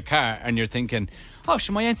looking at your car and you're thinking, oh,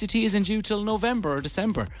 sure, my NCT isn't due till November or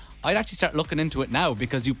December, I'd actually start looking into it now,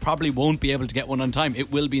 because you probably won't be able to get one on time.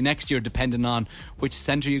 It will be next year, depending on which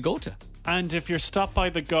centre you go to. And if you're stopped by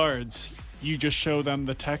the guards, you just show them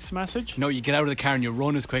the text message? No, you get out of the car and you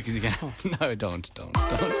run as quick as you can. No, don't.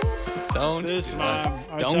 This man,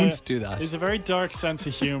 don't do that. He's a very dark sense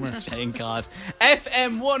of humour. Thank God.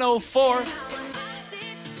 FM 104.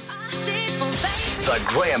 The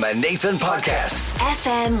Graham and Nathan podcast.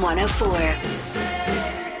 FM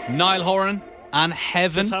 104. Niall Horan and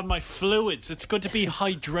Heaven. Just have my fluids. It's good to be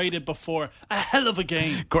hydrated before a hell of a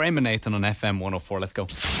game. Graham and Nathan on FM 104. Let's go.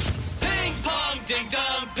 Ping pong ding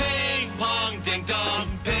dong, ping pong ding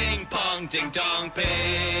dong, ping pong ding dong,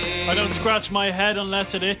 ping. I don't scratch my head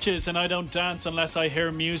unless it itches, and I don't dance unless I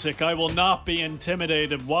hear music. I will not be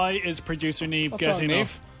intimidated. Why is producer Niamh getting up?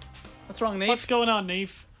 What's wrong, Niamh? What's going on,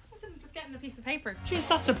 Niamh? Just getting a piece of paper. Jeez,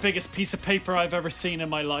 that's the biggest piece of paper I've ever seen in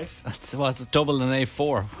my life. It's double an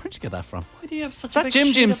A4. Where'd you get that from? Why do you have such Is a that big Jim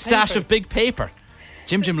sheet Jim's of stash paper? of big paper?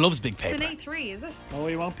 Jim loves big paper. It's an A3, is it? Oh,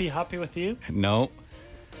 he won't be happy with you? No.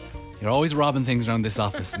 You're always robbing things around this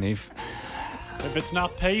office, Niamh. If it's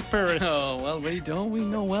not paper, it's... Oh, well, we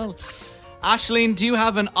know well. Aisling, do you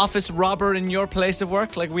have an office robber in your place of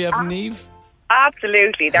work like we have Niamh?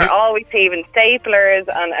 Absolutely. They're always thieving staplers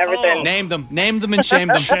and everything. Oh. Name them and shame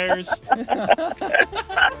them. Chairs.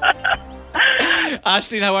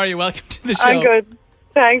 Aisling, how are you? Welcome to the show. I'm good.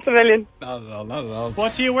 Thanks a million. Not at all.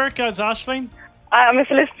 What do you work as, Aisling? I'm a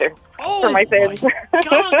solicitor for my sins.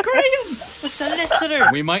 God, Graham, a solicitor.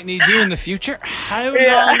 We might need you in the future. How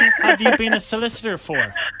long have you been a solicitor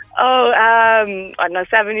for? I don't know,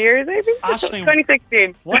 7 years maybe? Aisling,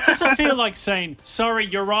 2016. What does it feel like saying, sorry,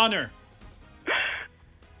 Your Honour?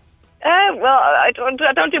 Well, I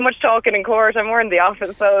don't do much talking in court. I'm more in the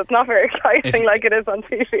office, so it's not very exciting like it is on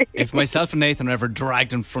TV. If myself and Nathan are ever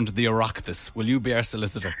dragged in front of the Oireachtas, will you be our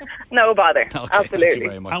solicitor? No bother. Okay, Absolutely. Thank you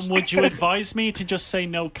very much. And would you advise me to just say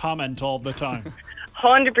no comment all the time?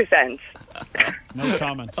 100%. No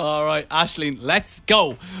comment. All right, Aisling, let's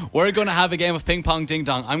go. We're going to have a game of ping pong ding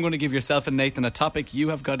dong. I'm going to give yourself and Nathan a topic. You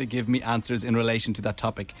have got to give me answers in relation to that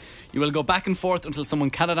topic. You will go back and forth until someone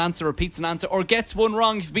cannot answer, repeats an answer, or gets one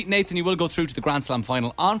wrong. If you beat Nathan, you will go through to the Grand Slam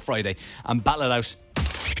final on Friday and battle it out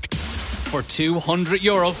for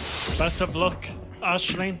 €200. Best of luck,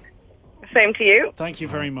 Aisling. Same to you. Thank you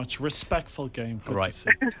very much. Respectful game. Good right. to see.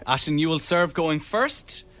 Aisling, you will serve going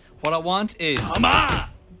first. What I want is... Come on!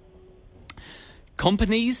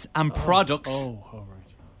 Companies and products all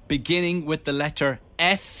right. beginning with the letter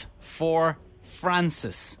F for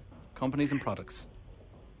Francis. Companies and products.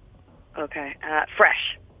 Okay.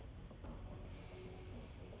 Fresh.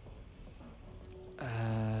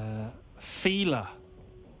 Fila.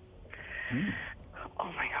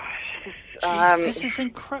 Oh my gosh. Jeez, this is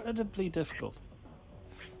incredibly difficult.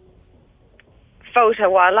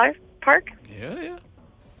 Photo Wildlife Park. Yeah.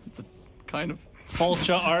 It's a kind of...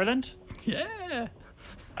 Fulcha, Ireland. Yeah.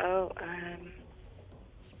 Oh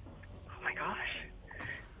my gosh.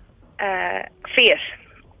 Fiat.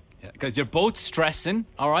 Because you're both stressing,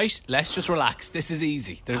 all right? Let's just relax. This is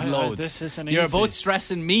easy. There's loads. This isn't You're easy. both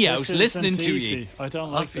stressing me out, listening to easy. you. I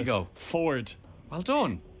don't like Off you it. go. Ford. Well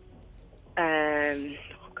done.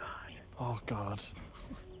 Oh God.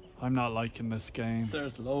 I'm not liking this game.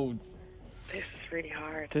 There's loads. This is really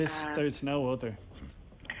hard. There's no other.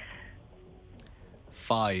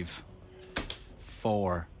 5,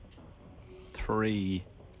 4, 3,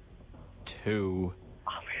 2,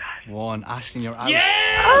 1. Aisling, you're out.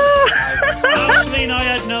 Yes! Aisling, I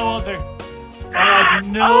had no other. I had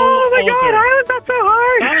no Oh my other. God, how is that so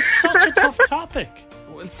hard? That was such a tough topic.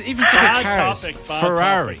 Well, it's even simple cars. Bad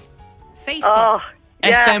Ferrari. Facebook. Oh,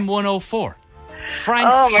 yeah. FM 104.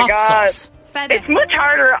 Frank's Oh my Hot God. Sauce. FedEx. It's much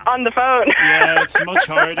harder on the phone. Yeah, it's much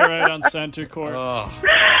harder out on centre court.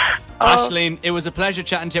 Aisling, it was a pleasure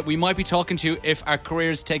chatting to you. We might be talking to you if our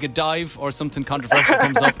careers take a dive or something controversial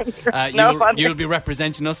comes up. You'll be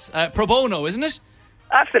representing us. Pro bono, isn't it?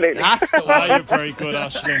 Absolutely. That's the one. You're very good,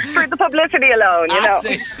 Aisling. For the publicity alone, That's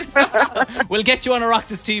you know. it. We'll get you on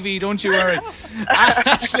Oireachtas TV, don't you worry.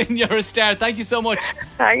 Aisling, you're a star. Thank you so much.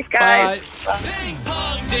 Thanks, guys. Bye. Ping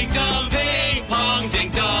pong ding dong, ping pong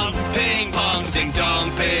ding dong, ping pong ding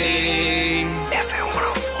dong, ping. FM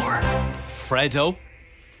 104. Fredo,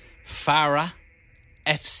 Farah,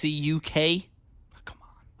 FC UK.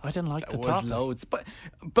 I didn't like the There was topic. loads. But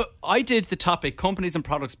I did the topic companies and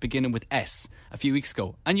products beginning with S a few weeks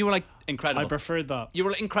ago. And you were like, incredible. I preferred that. You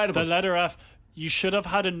were incredible. The letter F. You should have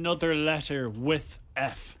had another letter with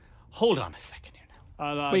F. Hold on a second here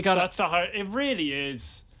now. That's the hard. It really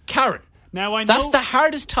is. Karen. Now I know That's the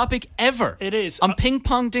hardest topic ever. It is. On Ping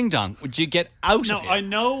Pong Ding Dong, would you get out No, of here? I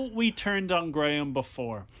know we turned on Graham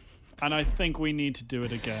before, and I think we need to do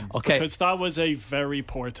it again. Okay. Because that was a very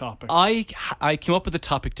poor topic. I came up with a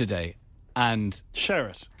topic today and... Share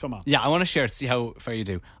it. Come on. Yeah, I want to share it, see how far you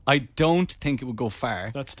do. I don't think it would go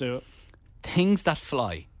far. Let's do it. Things that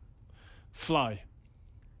fly. Fly.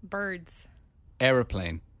 Birds.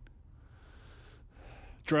 Aeroplane.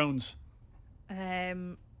 Drones.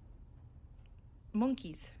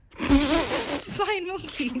 Monkeys. Flying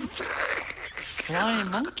monkeys. Flying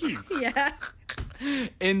monkeys? Yeah.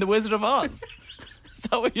 In The Wizard of Oz. Is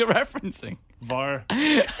that what you're referencing? VAR.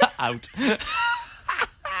 Out.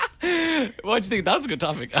 What do you think? That's a good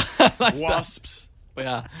topic. I like Wasps. That.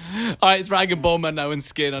 Yeah. All right, it's Rag and Bowman now in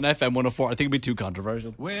Skin on FM 104. I think it'd be too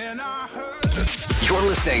controversial. You're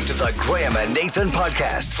listening to the Graham and Nathan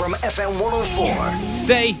podcast from FM 104.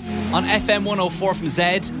 Stay on FM 104 from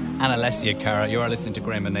Zed and Alessia Cara. You are listening to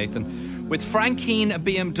Graham and Nathan. With Frankine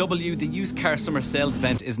BMW, the used car summer sales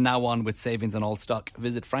event is now on with savings on all stock.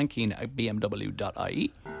 Visit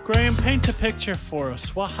frankinebmw.ie. Graham, paint a picture for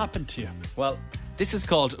us. What happened to you? Well, this is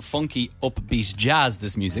called funky upbeat jazz,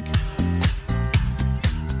 this music.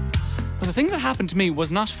 But the thing that happened to me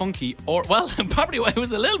was not funky, or, well, probably it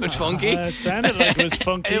was a little bit funky. It sounded like it was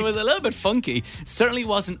funky. It was a little bit funky. Certainly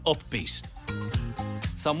wasn't upbeat.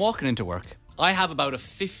 So I'm walking into work. I have about a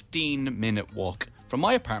 15-minute walk from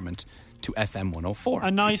my apartment to FM 104.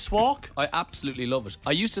 A nice walk? I absolutely love it.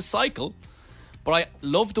 I used to cycle, but I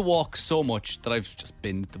love the walk so much that I've just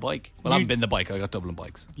binned the bike. Well, I haven't binned the bike, I got Dublin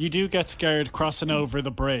bikes. You do get scared crossing over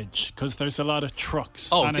the bridge because there's a lot of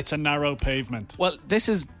trucks and it's a narrow pavement. Well, this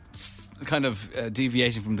is kind of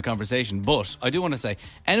deviation from the conversation, but I do want to say,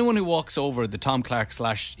 anyone who walks over the Tom Clark /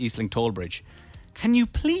 Eastlink toll bridge, can you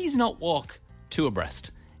please not walk two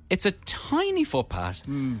abreast? It's a tiny footpath,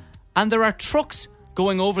 and there are trucks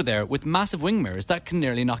going over there with massive wing mirrors that can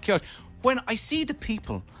nearly knock you out. When I see the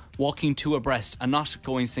people walking two abreast and not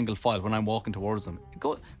going single file when I'm walking towards them, it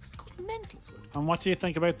goes mental. And what do you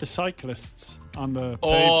think about the cyclists on the pavement?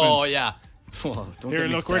 Oh, yeah. Oh, Here,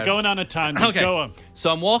 look, we're going on a tangent. Okay. Go on.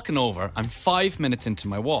 So I'm walking over. I'm 5 minutes into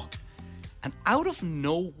my walk. And out of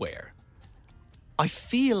nowhere, I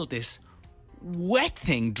feel this wet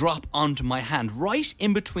thing drop onto my hand, right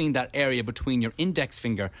in between that area between your index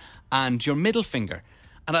finger and your middle finger.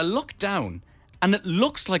 And I look down, and it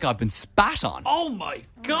looks like I've been spat on. Oh, my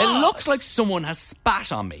God. It looks like someone has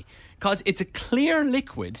spat on me. Because it's a clear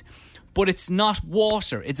liquid, but it's not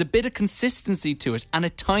water. It's a bit of consistency to it and a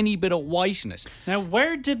tiny bit of white in it. Now,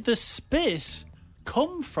 where did the spit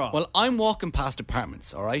come from? Well, I'm walking past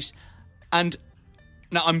apartments, all right? And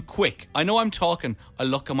now I'm quick. I know I'm talking. I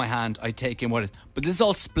look at my hand. I take in what it is. But this is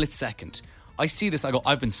all split second. I see this. I go,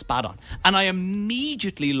 I've been spat on. And I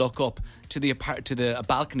immediately look up to the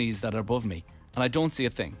balconies that are above me. And I don't see a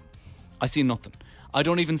thing. I see nothing. I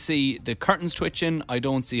don't even see the curtains twitching. I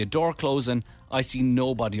don't see a door closing. I see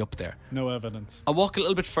nobody up there. No evidence. I walk a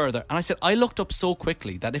little bit further, and I said, I looked up so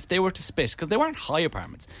quickly that if they were to spit, because they weren't high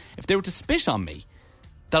apartments, if they were to spit on me,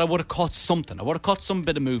 that I would have caught something. I would have caught some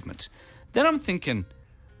bit of movement. Then I'm thinking,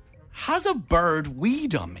 has a bird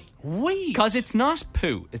weed on me? Weed? Because it's not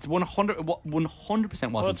poo. It's 100%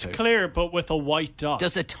 wasn't well, it's poo. clear, but with a white dot.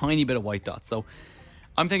 Just a tiny bit of white dot. So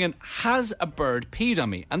I'm thinking, has a bird peed on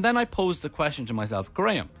me? And then I posed the question to myself,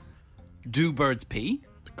 Graham, do birds pee?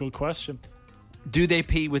 Good question. Do they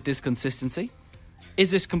pee with this consistency?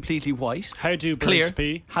 Is it completely white? How do birds Clear?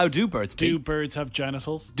 pee? How do birds pee? Do birds have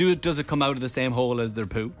genitals? Does it come out of the same hole as their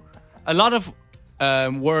poo? A lot of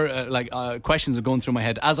questions are going through my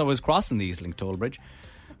head as I was crossing the Eastlink toll bridge.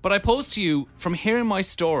 But I posed to you from hearing my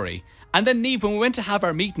story, and then Niamh, when we went to have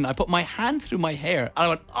our meeting, I put my hand through my hair and I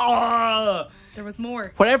went, ah! There was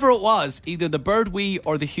more. Whatever it was, either the bird wee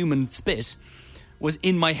or the human spit was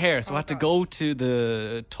in my hair, so I had to go to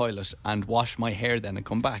the toilet and wash my hair then and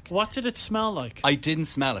come back. What did it smell like? I didn't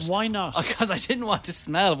smell it. Why not? Because I didn't want to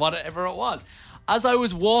smell whatever it was. As I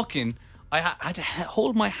was walking, I had to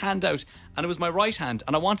hold my hand out, and it was my right hand,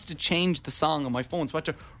 and I wanted to change the song on my phone, so I had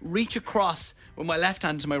to reach across with my left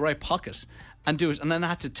hand into my right pocket and do it, and then I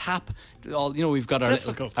had to tap all. You know, we've got our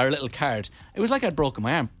little card. It was like I'd broken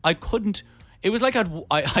my arm. I couldn't. It was like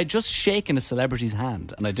I'd just shaken a celebrity's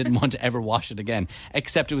hand, and I didn't want to ever wash it again,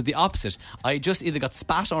 except it was the opposite. I just either got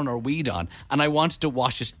spat on or weed on, and I wanted to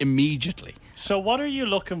wash it immediately. So what are you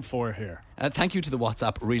looking for here? Thank you to the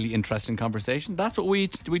WhatsApp. Really interesting conversation. That's what we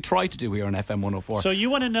try to do here on FM 104. So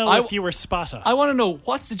you want to know if you were spat at? I want to know,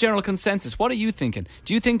 what's the general consensus? What are you thinking?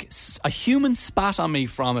 Do you think a human spat on me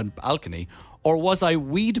from a balcony, or was I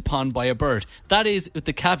weed upon by a bird? That is with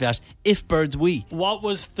the caveat, if birds wee. What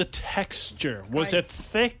was the texture? Was it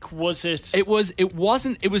thick? Was it... It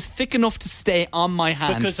wasn't. It was thick enough to stay on my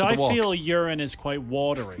hand. Because I feel urine is quite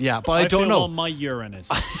watery. Yeah, but I don't know. All my urine is.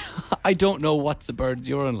 I don't know what's the bird's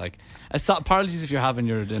urine like. Apologies if you're having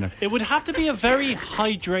your dinner. It would have to be a very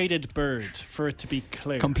hydrated bird for it to be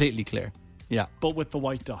clear. Completely clear. Yeah. But with the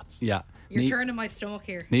white dots. Yeah. You're turning my stomach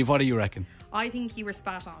here. Niamh, what do you reckon? I think you were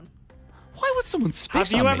spat on. Why would someone spit on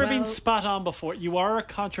me? Have you ever been spat on before? You are a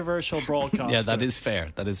controversial broadcaster. Yeah, that is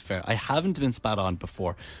fair. I haven't been spat on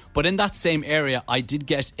before. But in that same area, I did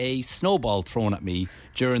get a snowball thrown at me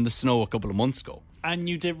during the snow a couple of months ago. And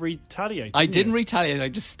you did retaliate, I didn't retaliate. I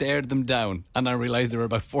just stared them down. And I realised they were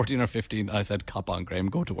about 14 or 15. And I said, cop on, Graham,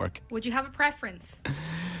 go to work. Would you have a preference?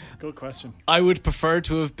 Good question. I would prefer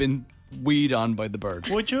to have been weed on by the bird.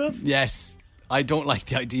 Would you have? Yes. I don't like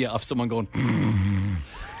the idea of someone going...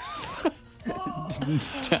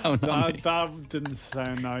 down on me. That didn't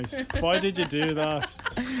sound nice. Why did you do that?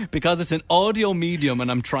 Because it's an audio medium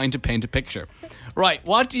and I'm trying to paint a picture. Right,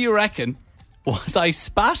 what do you reckon? Was I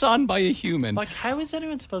spat on by a human? Like, how is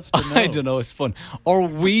anyone supposed to know? I don't know, it's fun. Or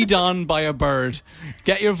weed on by a bird?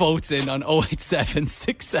 Get your votes in on 087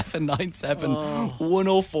 6797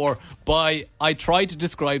 104. I tried to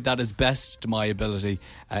describe that as best to my ability.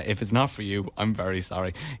 If it's not for you, I'm very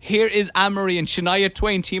sorry. Here is Anne-Marie and Shania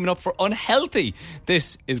Twain teaming up for Unhealthy.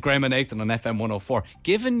 This is Graham and Nathan on FM 104,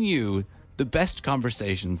 giving you the best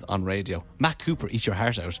conversations on radio. Matt Cooper, eat your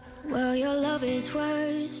heart out. Well, your love is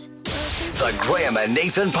worse. The Graham and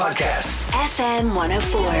Nathan Podcast. FM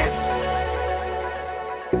 104.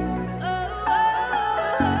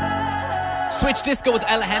 Switch Disco with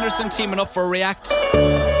Ella Henderson teaming up for React. You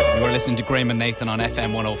are listening to Graham and Nathan on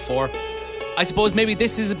FM 104. I suppose maybe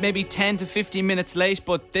this is 10 to 15 minutes late,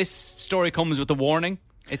 but this story comes with a warning.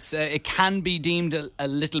 It can be deemed a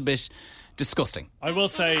little bit disgusting. I will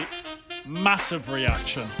say, massive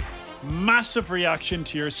reaction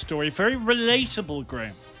to your story. Very relatable,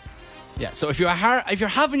 Graham. Yeah, so if you're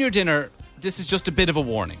having your dinner, this is just a bit of a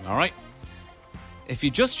warning, all right? If you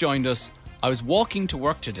just joined us, I was walking to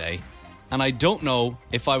work today, and I don't know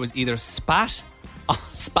if I was either spat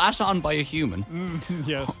on by a human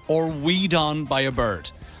yes, or weed on by a bird.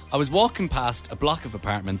 I was walking past a block of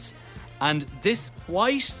apartments, and this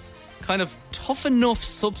white, kind of tough enough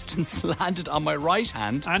substance landed on my right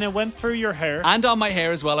hand. And it went through your hair. And on my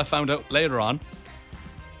hair as well, I found out later on.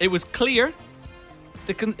 It was clear.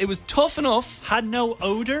 It was tough enough. Had no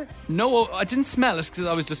odour? No, I didn't smell it because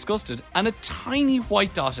I was disgusted. And a tiny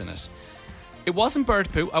white dot in it. It wasn't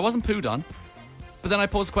bird poo. I wasn't pooed on. But then I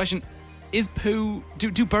posed the question, is poo...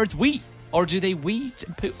 Do birds wee? Or do they wee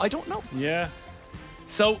to poo? I don't know. Yeah.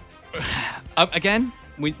 So, again,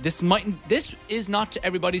 this is not to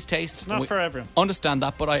everybody's taste. It's not for everyone. Understand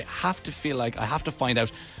that, but I have to feel like I have to find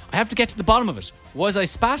out. I have to get to the bottom of it. Was I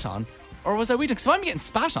spat on? Or was I weeding? Because if I'm getting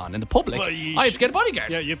spat on in the public, well, I have to get a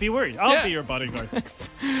bodyguard. Yeah, you'd be worried. I'll be your bodyguard.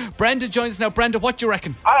 Brenda joins us now. Brenda, what do you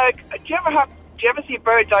reckon? Do you ever see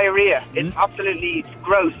bird diarrhea? It's absolutely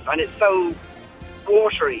gross, and it's so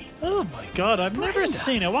watery. Oh my God, I've never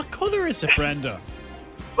seen it. What colour is it, Brenda?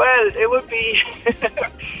 Well, it would be.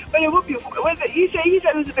 Well, you said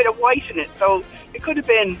there was a bit of white in it, so it could have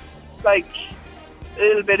been like a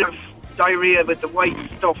little bit of diarrhea with the white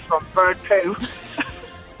stuff from bird poo.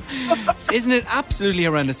 Isn't it absolutely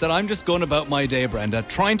horrendous that I'm just going about my day, Brenda,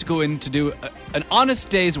 trying to go in to do an honest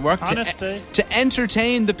day's work to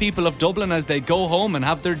entertain the people of Dublin as they go home and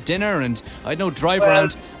have their dinner and, I know, drive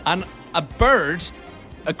around. And a bird,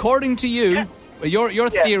 according to you, your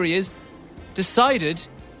theory is, decided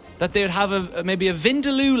that they would have maybe a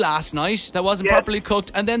vindaloo last night that wasn't properly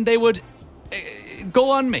cooked, and then they would go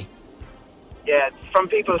on me. Yeah, it's from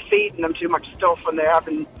people feeding them too much stuff and they're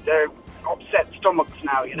having their upset stomachs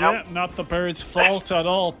now, you know? Yeah, not the bird's fault at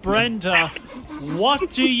all. Brenda,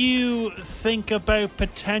 what do you think about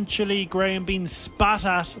potentially Graham being spat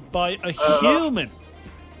at by a human?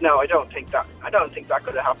 No, I don't think that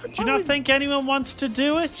could have happened. Do you not think anyone wants to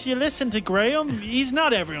do it? You listen to Graham, he's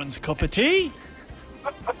not everyone's cup of tea.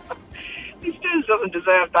 He still doesn't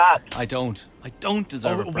deserve that. I don't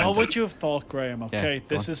deserve it, Brenda. What would you have thought, Graham? Okay,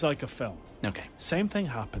 this is like a film. Okay. Same thing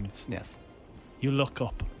happens. Yes. You look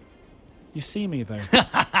up. You see me there.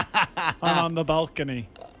 I'm on the balcony,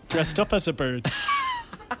 dressed up as a bird.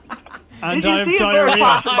 And I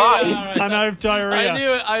have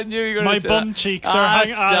diarrhea. I knew you were going My to say bum that. cheeks are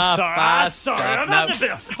hanging. Sorry. I'm Now- having a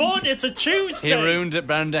bit of fun. It's a Tuesday. He ruined it,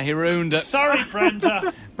 Brenda. He ruined it. Sorry,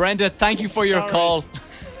 Brenda. Brenda, thank you for your call.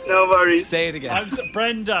 No worries. Say it again.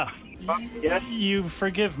 Brenda. Yes? You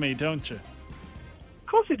forgive me, don't you? Of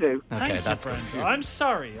course I do. Okay, Thank that's you, good. Brenda. I'm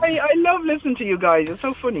sorry. I love listening to you guys. It's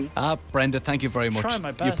so funny. Brenda, thank you very much. Try my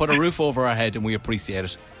You best. put a roof over our head and we appreciate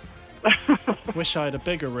it. Wish I had a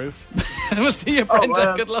bigger roof. We'll see you, Brenda.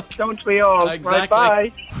 Well, Good luck. Don't we all? Exactly.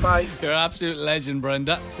 Right, bye. You're an absolute legend,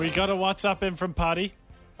 Brenda. We got a WhatsApp in from Paddy.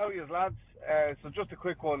 How are you, lads? So just a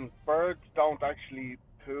quick one. Birds don't actually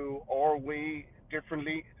poo or wee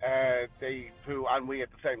differently. They poo and wee at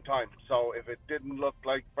the same time. So if it didn't look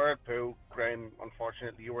like bird poo, Graham,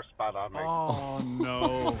 unfortunately, you were spat on, mate. Oh,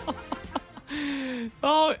 no.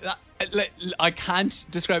 I can't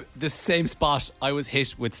describe the same spot I was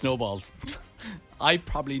hit with snowballs. I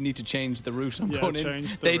probably need to change the route I'm going in.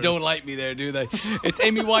 They don't like me there, do they? It's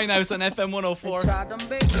Amy Winehouse on FM 104.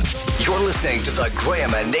 You're listening to the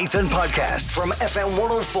Graham and Nathan Podcast from FM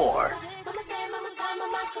 104.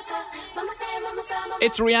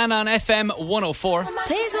 It's Rihanna on FM 104.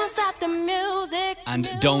 Please don't stop the music. And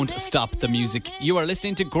don't stop the music. You are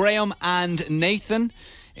listening to Graham and Nathan.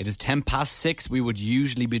 It is 6:10. We would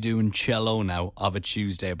usually be doing cello now of a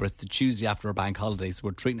Tuesday, but it's the Tuesday after a bank holiday, so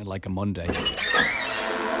we're treating it like a Monday.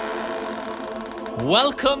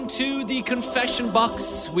 Welcome to the confession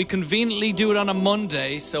box. We conveniently do it on a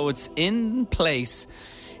Monday, so it's in place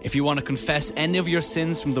if you want to confess any of your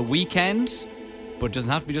sins from the weekend. But it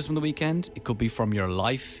doesn't have to be just from the weekend. It could be from your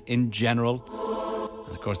life in general.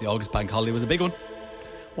 And of course, the August bank holiday was a big one.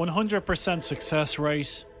 100% success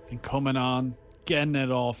rate in coming on getting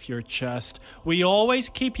it off your chest. We always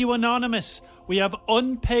keep you anonymous. We have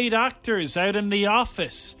unpaid actors out in the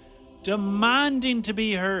office demanding to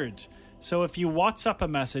be heard. So if you WhatsApp a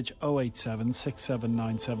message 087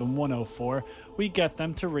 6797 104, we get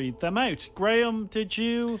them to read them out. Graham, did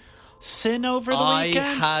you sin over the weekend?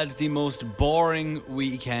 I had the most boring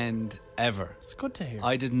weekend ever. It's good to hear.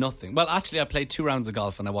 I did nothing. Well, actually, I played 2 rounds of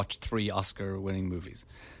golf and I watched 3 Oscar-winning movies.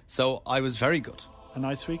 So I was very good. A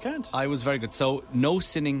nice weekend. I was very good. So no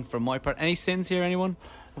sinning from my part. Any sins here, anyone?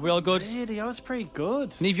 Are we all good? Really, I was pretty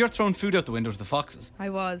good. Neve, you're throwing food out the window to the foxes. I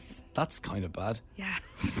was. That's kind of bad. Yeah.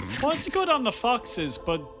 Well, it's good on the foxes,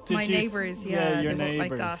 but did my you... neighbours, yeah, your they neighbours.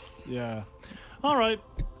 won't like that. Yeah. All right.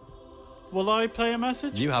 Will I play a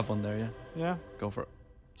message? You have one there, yeah? Yeah. Go for it.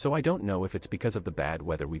 So I don't know if it's because of the bad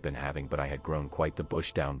weather we've been having, but I had grown quite the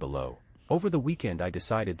bush down below. Over the weekend I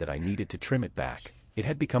decided that I needed to trim it back. It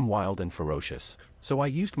had become wild and ferocious. So I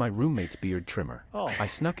used my roommate's beard trimmer. I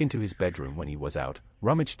snuck into his bedroom when he was out,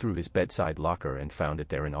 rummaged through his bedside locker and found it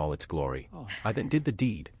there in all its glory. I then did the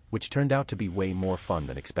deed, which turned out to be way more fun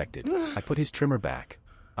than expected. I put his trimmer back.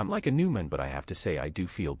 I'm like a Newman, but I have to say I do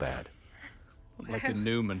feel bad. Like a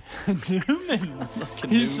Newman. Newman?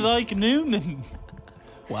 He's like Newman.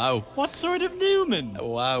 Wow. What sort of Newman?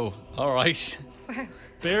 Wow. All right. Wow.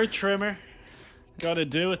 Beard trimmer. Gotta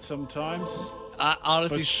do it sometimes.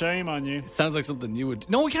 Honestly, but shame on you. It sounds like something you would.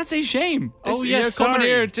 No, we can't say shame. You're coming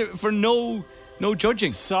here for no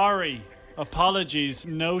judging. Sorry. Apologies.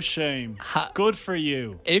 No shame. Good for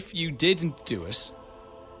you. If you didn't do it,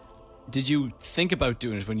 did you think about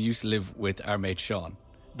doing it when you used to live with our mate Sean?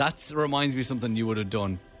 That reminds me of something you would have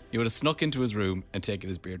done. You would have snuck into his room and taken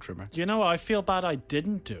his beard trimmer. You know, I feel bad I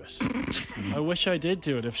didn't do it. I wish I did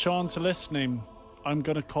do it. If Sean's listening, I'm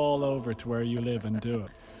going to call over to where you live and do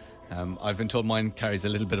it. I've been told mine carries a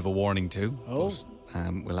little bit of a warning too. Oh.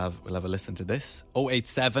 But, we'll have a listen to this.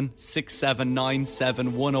 087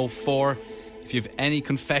 6797 104. If you have any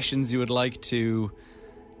confessions you would like to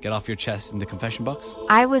get off your chest in the confession box.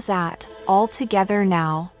 I was at All Together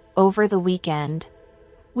Now over the weekend.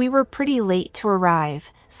 We were pretty late to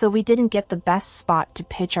arrive, so we didn't get the best spot to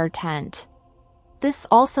pitch our tent. This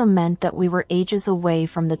also meant that we were ages away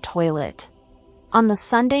from the toilet. On the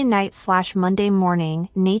Sunday night/Monday morning,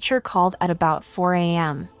 nature called at about 4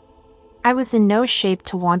 a.m. I was in no shape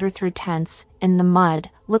to wander through tents, in the mud,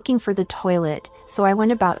 looking for the toilet, so I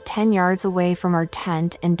went about 10 yards away from our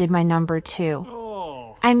tent and did my number 2.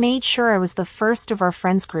 I made sure I was the first of our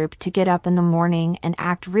friends group to get up in the morning and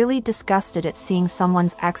act really disgusted at seeing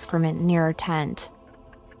someone's excrement near our tent.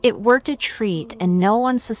 It worked a treat and no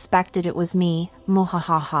one suspected it was me,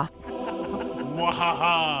 muhahaha.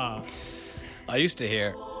 Muhaha. I used to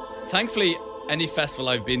hear, thankfully, any festival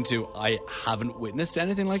I've been to, I haven't witnessed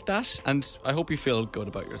anything like that, and I hope you feel good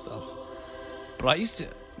about yourself. But I used to,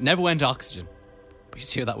 never went to Oxygen, but you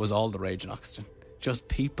used to hear that was all the rage in Oxygen. Just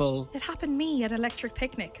people. It happened to me at Electric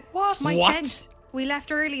Picnic. What? My What? tent. We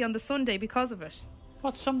left early on the Sunday because of it.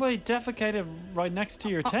 What, somebody defecated right next to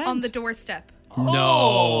your tent? On the doorstep.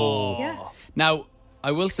 No. Yeah. Now,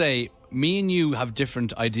 I will say, me and you have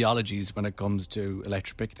different ideologies when it comes to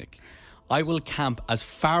Electric Picnic. I will camp as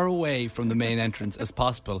far away from the main entrance as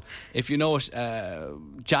possible. If you know it,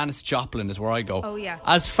 Janis Joplin is where I go. Oh, yeah.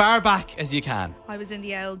 As far back as you can. I was in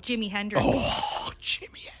the old Jimi Hendrix. Oh,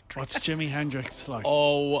 Jimi Hendrix. What's Jimi Hendrix like?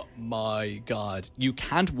 Oh, my God. You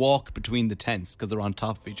can't walk between the tents because they're on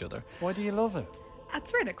top of each other. Why do you love it?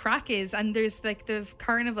 That's where the crack is, and there's like the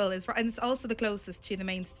carnival is, and it's also the closest to the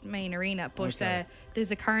main arena. But Okay. There's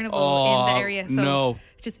a carnival in the area, so no.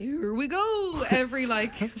 just here we go every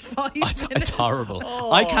like 5 minutes. It's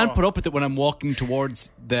horrible. I can't put up with it when I'm walking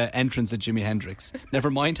towards the entrance at Jimi Hendrix. Never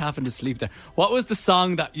mind having to sleep there. What was the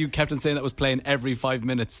song that you kept on saying that was playing every 5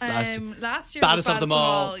 minutes last year? Last year, Baddest was of them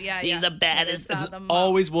all. Yeah, He's the baddest. There's of them all.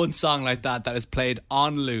 always one song like that is played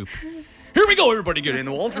on loop. Here we go, everybody, get in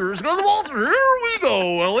the water. Go to the water. Here we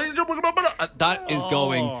go. Well, ladies and gentlemen, that is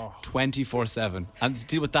going 24/7, and to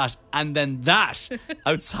deal with that, and then that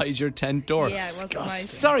outside your tent door. Yeah, it wasn't nice.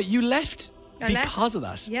 Sorry, you left I because left. of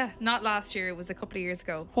that. Yeah, not last year. It was a couple of years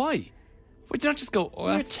ago. Why? Would you not just go? Oh,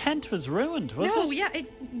 Your that's tent was ruined, was No, it? yeah,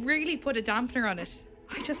 it really put a dampener on it.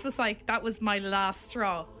 I just was like, that was my last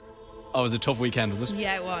straw. Oh, it was a tough weekend, was it?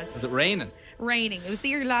 Yeah, it was. Was it raining? Raining. It was the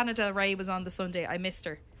year Lana Del Rey was on the Sunday. I missed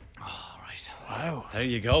her. Wow. There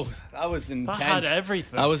you go. That was intense. That had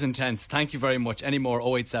everything. That was intense. Thank you very much. Any more?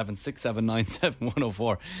 087 6797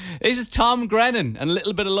 104. This is Tom Grennan and a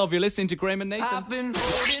little bit of love. You're listening to Graham and Nathan.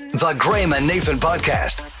 The Graham and Nathan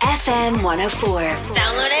Podcast. FM 104.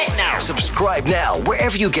 Download it now. Subscribe now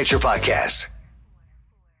wherever you get your podcasts.